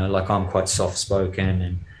well. Like, I'm quite soft-spoken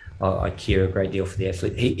and I care a great deal for the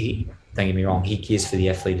athlete. He don't get me wrong, he cares for the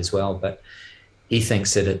athlete as well, but he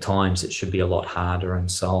thinks that at times it should be a lot harder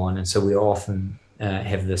and so on. And so we often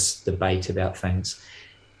have this debate about things,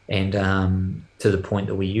 and to the point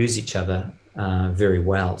that we use each other very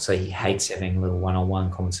well. So he hates having little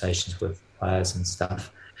one-on-one conversations with players and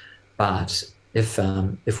stuff. But if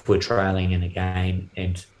we're trailing in a game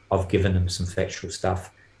and I've given them some factual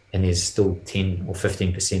stuff, and there's still 10 or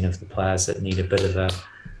 15% of the players that need a bit of a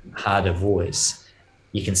harder voice,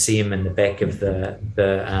 you can see him in the back of the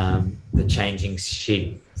changing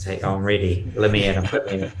shed say, oh, I'm ready, let me at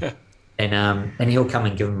him. And he'll come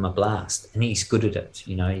and give him a blast, and he's good at it.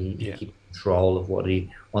 He keeps control of what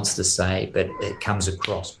he wants to say, but it comes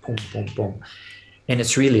across boom, boom, boom, and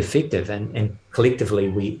it's really effective. And collectively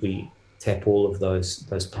we tap all of those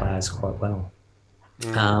players quite well.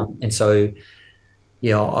 And so,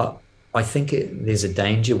 I think there's a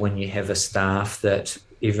danger when you have a staff that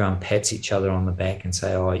everyone pats each other on the back and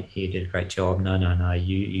say, oh, you did a great job. No,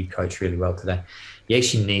 you coach really well today. You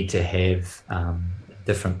actually need to have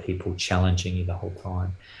different people challenging you the whole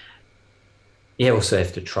time. You also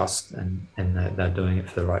have to trust and that they're doing it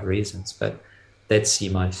for the right reasons. But that's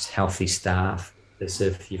your most healthy staff, is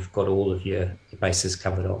if you've got all of your bases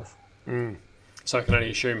covered off. So I can only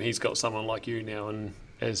assume he's got someone like you now and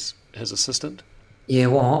as his assistant? Yeah,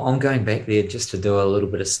 well, I'm going back there just to do a little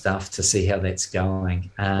bit of stuff to see how that's going.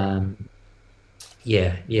 So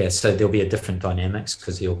there'll be a different dynamics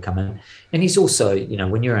because he'll come in. And he's also,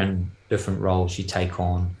 when you're in different roles, you take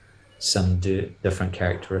on some different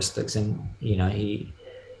characteristics. And,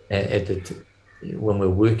 when we're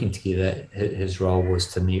working together, his role was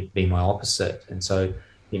to be my opposite. And so,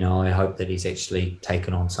 I hope that he's actually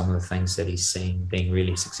taken on some of the things that he's seen being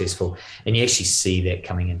really successful. And you actually see that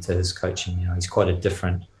coming into his coaching now. He's quite a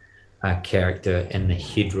different character in the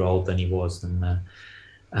head role than he was in the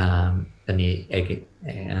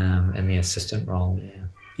assistant role.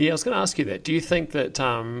 Yeah, I was going to ask you that. Do you think that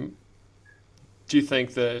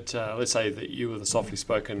let's say that you were the softly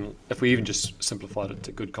spoken, if we even just simplified it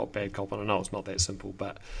to good cop, bad cop, and I know it's not that simple,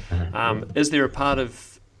 but is there a part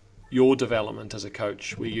of your development as a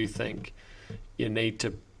coach where you think you need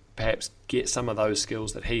to perhaps get some of those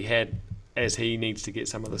skills that he had as he needs to get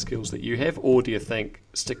some of the skills that you have, or do you think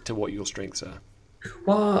stick to what your strengths are?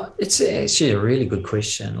 Well, it's actually a really good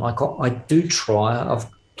question. Like I do try. I've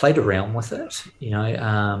played around with it,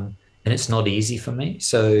 and it's not easy for me.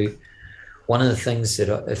 So one of the things that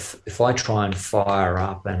if I try and fire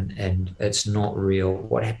up and it's not real,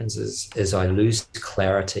 what happens is I lose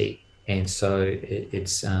clarity, and so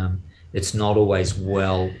it's not always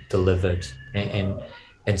well delivered,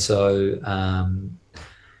 and so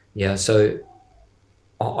so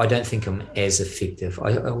I don't think I'm as effective.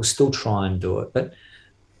 I will still try and do it, but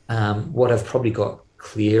what I've probably got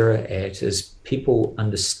clearer at is people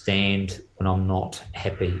understand when I'm not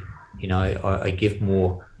happy. I give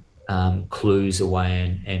more clues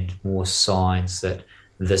away and more signs that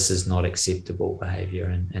this is not acceptable behaviour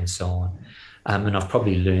and so on. And I've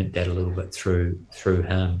probably learnt that a little bit through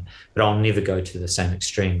him, but I'll never go to the same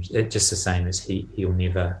extremes. It's just the same as he'll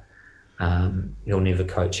never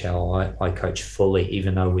coach how I coach fully,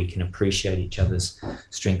 even though we can appreciate each other's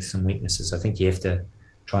strengths and weaknesses. I think you have to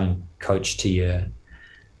try and coach to your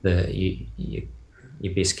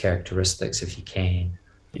best characteristics if you can.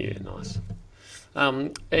 Yeah, nice.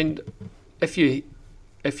 And if you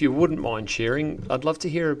wouldn't mind sharing, I'd love to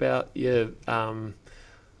hear about your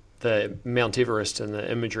the Mount Everest and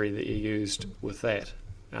the imagery that you used with that,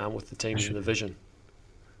 with the team and the vision.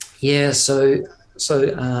 Yeah, so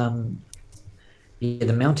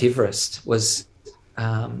the Mount Everest was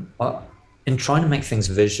in trying to make things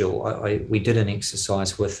visual. We did an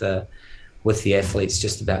exercise with the athletes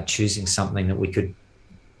just about choosing something that we could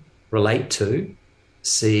relate to,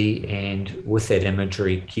 see, and with that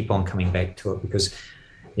imagery keep on coming back to it, because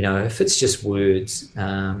if it's just words,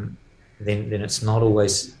 then it's not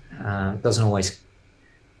always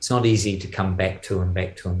it's not easy to come back to and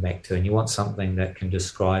back to and back to, and you want something that can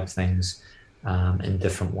describe things in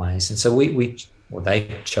different ways. And so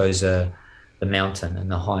they chose the mountain,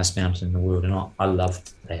 and the highest mountain in the world, and I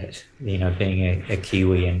loved that, being a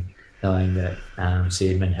Kiwi and knowing that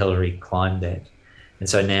Sir Edmund Hillary climbed that. And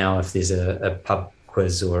so now if there's a pub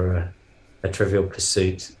quiz or a Trivial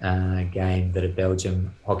Pursuit game that a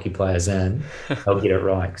Belgium hockey player's in, they'll get it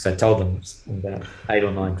right, because I told them about 8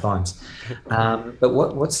 or 9 times. But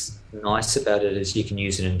what's nice about it is you can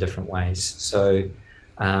use it in different ways. So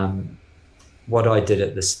what I did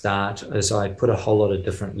at the start is I put a whole lot of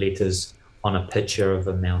different letters on a picture of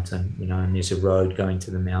a mountain, and there's a road going to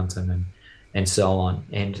the mountain and so on.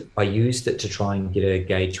 And I used it to try and get a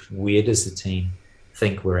gauge, where does the team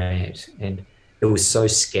think we're at? And it was so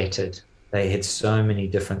scattered. They had so many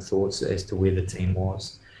different thoughts as to where the team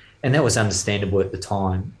was. And that was understandable at the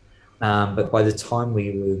time. But by the time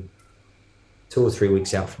we were 2 or 3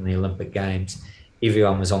 weeks out from the Olympic Games,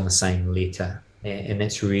 everyone was on the same letter. And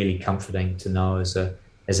that's really comforting to know as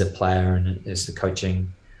a player and as the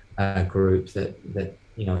coaching group that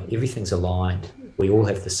everything's aligned. We all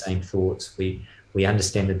have the same thoughts. We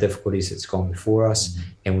understand the difficulties that's gone before us,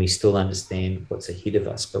 and we still understand what's ahead of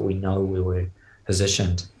us, but we know where we're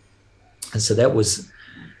positioned. And so that was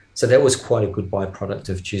quite a good byproduct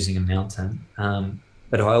of choosing a mountain.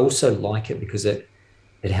 But I also like it because it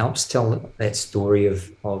helps tell that story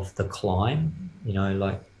of the climb.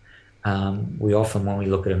 We often, when we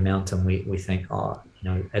look at a mountain, we think,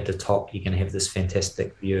 at the top you're going to have this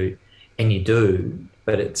fantastic view, and you do,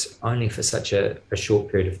 but it's only for such a short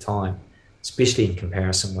period of time, especially in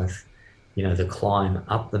comparison with, the climb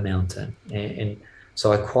up the mountain. And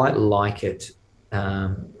so I quite like it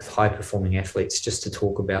with high-performing athletes just to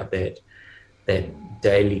talk about that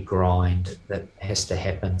daily grind that has to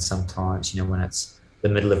happen sometimes. When it's the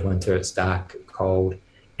middle of winter, it's dark, cold,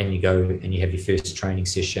 and you go and you have your first training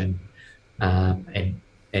session, and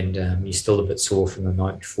you're still a bit sore from the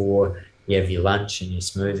night before. You have your lunch and your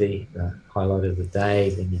smoothie, the highlight of the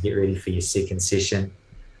day. Then you get ready for your second session,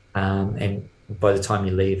 and by the time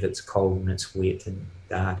you leave, it's cold and it's wet and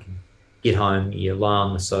dark. And get home, you lie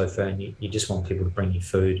on the sofa, and you just want people to bring you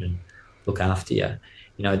food and look after you.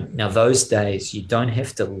 Now those days, you don't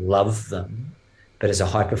have to love them, but as a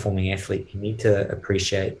high-performing athlete, you need to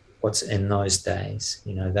appreciate what's in those days.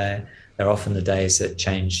 They're often the days that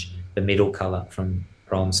change the medal color from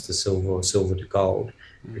bronze to silver or silver to gold,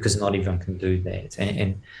 because not everyone can do that.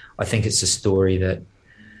 And I think it's a story that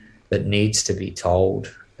needs to be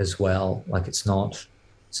told as well. Like it's not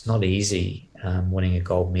easy winning a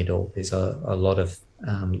gold medal. There's a lot of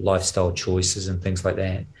lifestyle choices and things like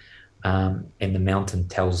that. And the mountain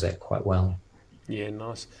tells that quite well. Yeah,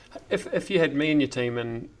 nice. If you had me and your team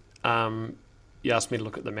and you asked me to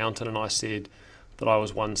look at the mountain, and I said that I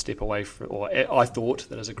was one step away from, or I thought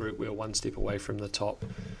that as a group we were one step away from the top,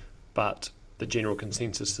 but the general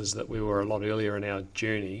consensus is that we were a lot earlier in our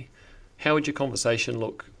journey, how would your conversation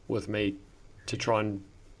look with me to try and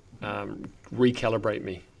recalibrate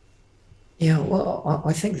me? Yeah, well,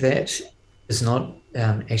 I think that is not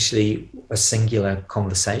actually a singular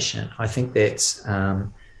conversation. I think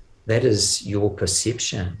that is your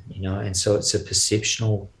perception, and so it's a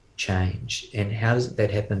perceptual change. And how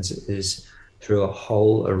that happens is through a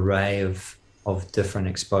whole array of different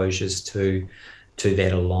exposures to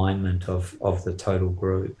that alignment of the total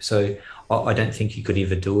group. So I don't think you could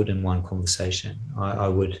ever do it in one conversation. I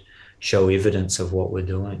would show evidence of what we're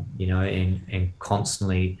doing, and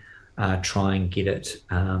constantly try and get it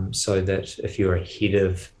so that if you're ahead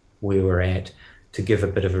of where we're at, to give a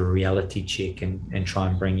bit of a reality check and try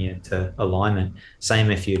and bring you into alignment.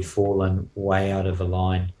 Same if you'd fallen way out of a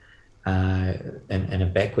line in a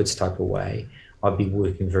backwards type of way, I'd be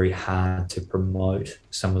working very hard to promote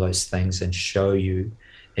some of those things and show you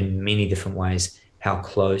in many different ways how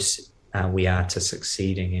close we are to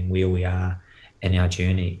succeeding and where we are in our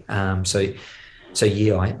journey. So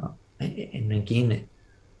yeah, and again,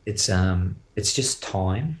 it's just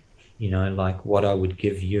time. Like what I would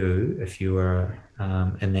give you if you were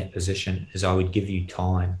in that position is I would give you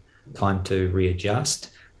time to readjust,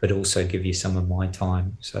 but also give you some of my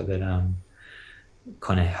time so that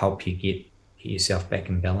kind of help you get yourself back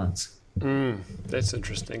in balance. That's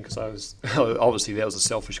interesting, because I was obviously that was a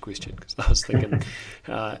selfish question, because I was thinking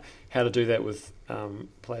how to do that with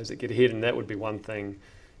players that get ahead, and that would be one thing.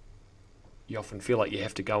 You often feel like you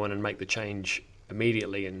have to go in and make the change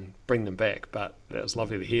immediately and bring them back, but that was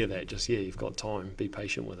lovely to hear that. Just you've got time, be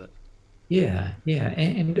patient with it. Yeah,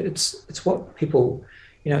 and it's what people,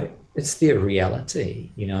 it's their reality,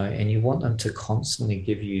 and you want them to constantly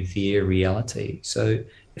give you their reality. So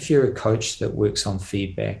if you're a coach that works on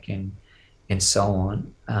feedback and so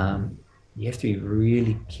on, you have to be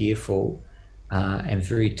really careful and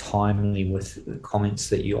very timely with the comments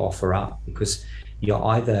that you offer up, because you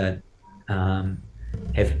either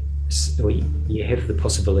you have the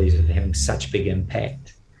possibilities of having such big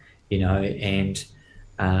impact, and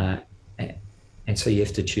so you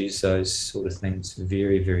have to choose those sort of things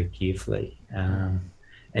very, very carefully,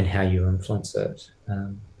 and how you influence it.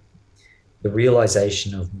 The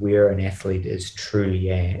realization of where an athlete is truly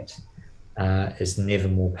at is never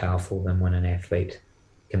more powerful than when an athlete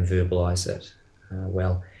can verbalize it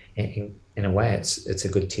well. And in a way, it's a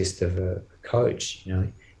good test of a coach.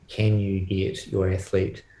 Can you get your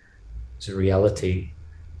athlete reality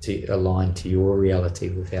to align to your reality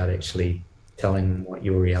without actually telling them what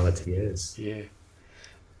your reality is? Yeah.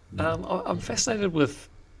 I'm fascinated with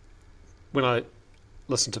when I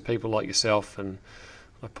listen to people like yourself, and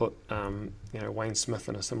I put Wayne Smith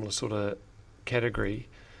in a similar sort of category,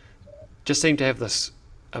 just seem to have this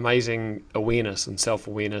amazing awareness and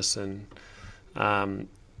self-awareness and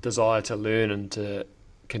desire to learn and to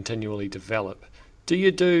continually develop. Do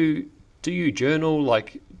you journal?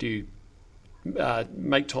 Like, do you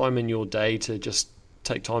make time in your day to just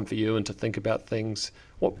take time for you and to think about things?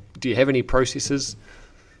 What do you have any processes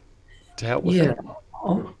to help with that?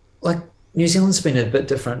 Like New Zealand's been a bit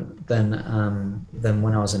different than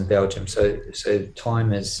when I was in Belgium. So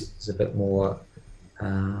time is a bit more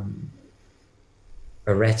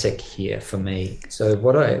erratic here for me. So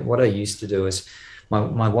what I used to do is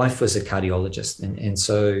my wife was a cardiologist, and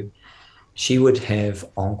so she would have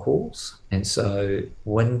on-calls. And so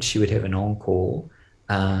when she would have an on-call,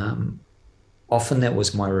 often that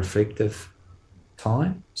was my reflective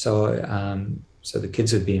time. So the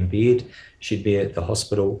kids would be in bed, she'd be at the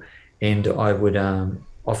hospital, and I would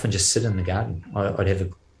often just sit in the garden. I'd have a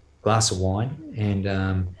glass of wine and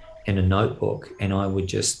a notebook, and I would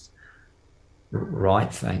just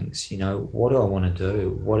write things. What do I want to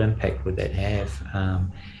do? What impact would that have?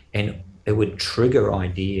 And it would trigger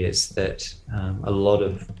ideas that a lot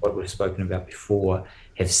of what we've spoken about before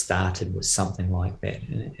have started with something like that.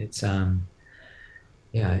 And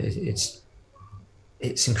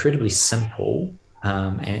it's incredibly simple,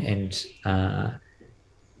 but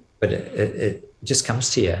it just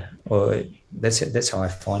comes to you, or that's how I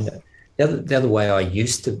find it. The other way I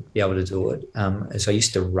used to be able to do it is I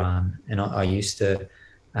used to run, and I used to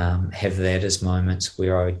have that as moments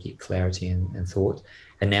where I would get clarity and thought.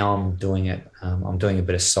 And now I'm doing it. I'm doing a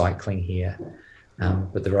bit of cycling here,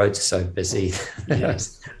 but the roads are so busy. Yeah.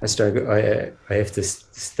 I struggle. I have to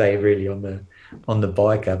stay really on the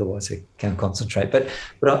bike, otherwise I can't concentrate. But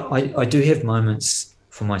I do have moments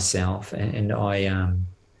for myself, and I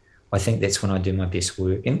think that's when I do my best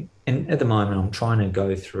work. And at the moment, I'm trying to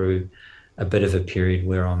go through a bit of a period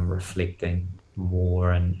where I'm reflecting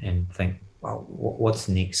more and think, well, what's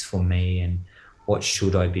next for me, and what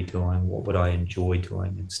should I be doing? What would I enjoy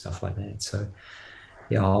doing, and stuff like that. So,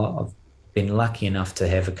 yeah, been lucky enough to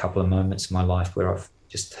have a couple of moments in my life where I've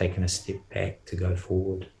just taken a step back to go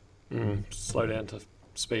forward. Slow down to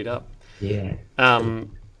speed up. Yeah.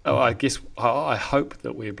 I guess I hope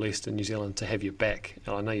that we're blessed in New Zealand to have you back.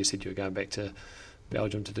 And I know you said you were going back to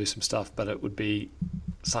Belgium to do some stuff, but it would be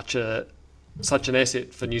such an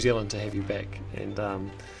asset for New Zealand to have you back, and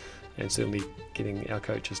certainly getting our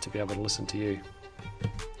coaches to be able to listen to you.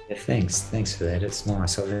 Yeah, thanks for that. It's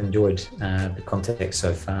nice. I've enjoyed the contact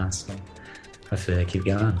so far, so hopefully they keep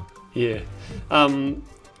going. Yeah.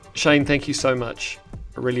 Shane, thank you so much.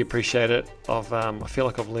 I really appreciate it. I feel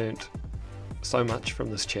like I've learnt so much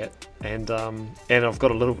from this chat, and I've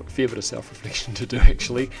got a fair bit of self-reflection to do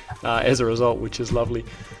actually as a result, which is lovely.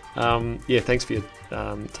 Thanks for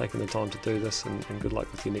taking the time to do this, and good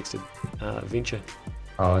luck with your next venture.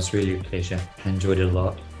 Oh, it's really a pleasure. I enjoyed it a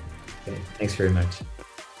lot. Okay, thanks very much.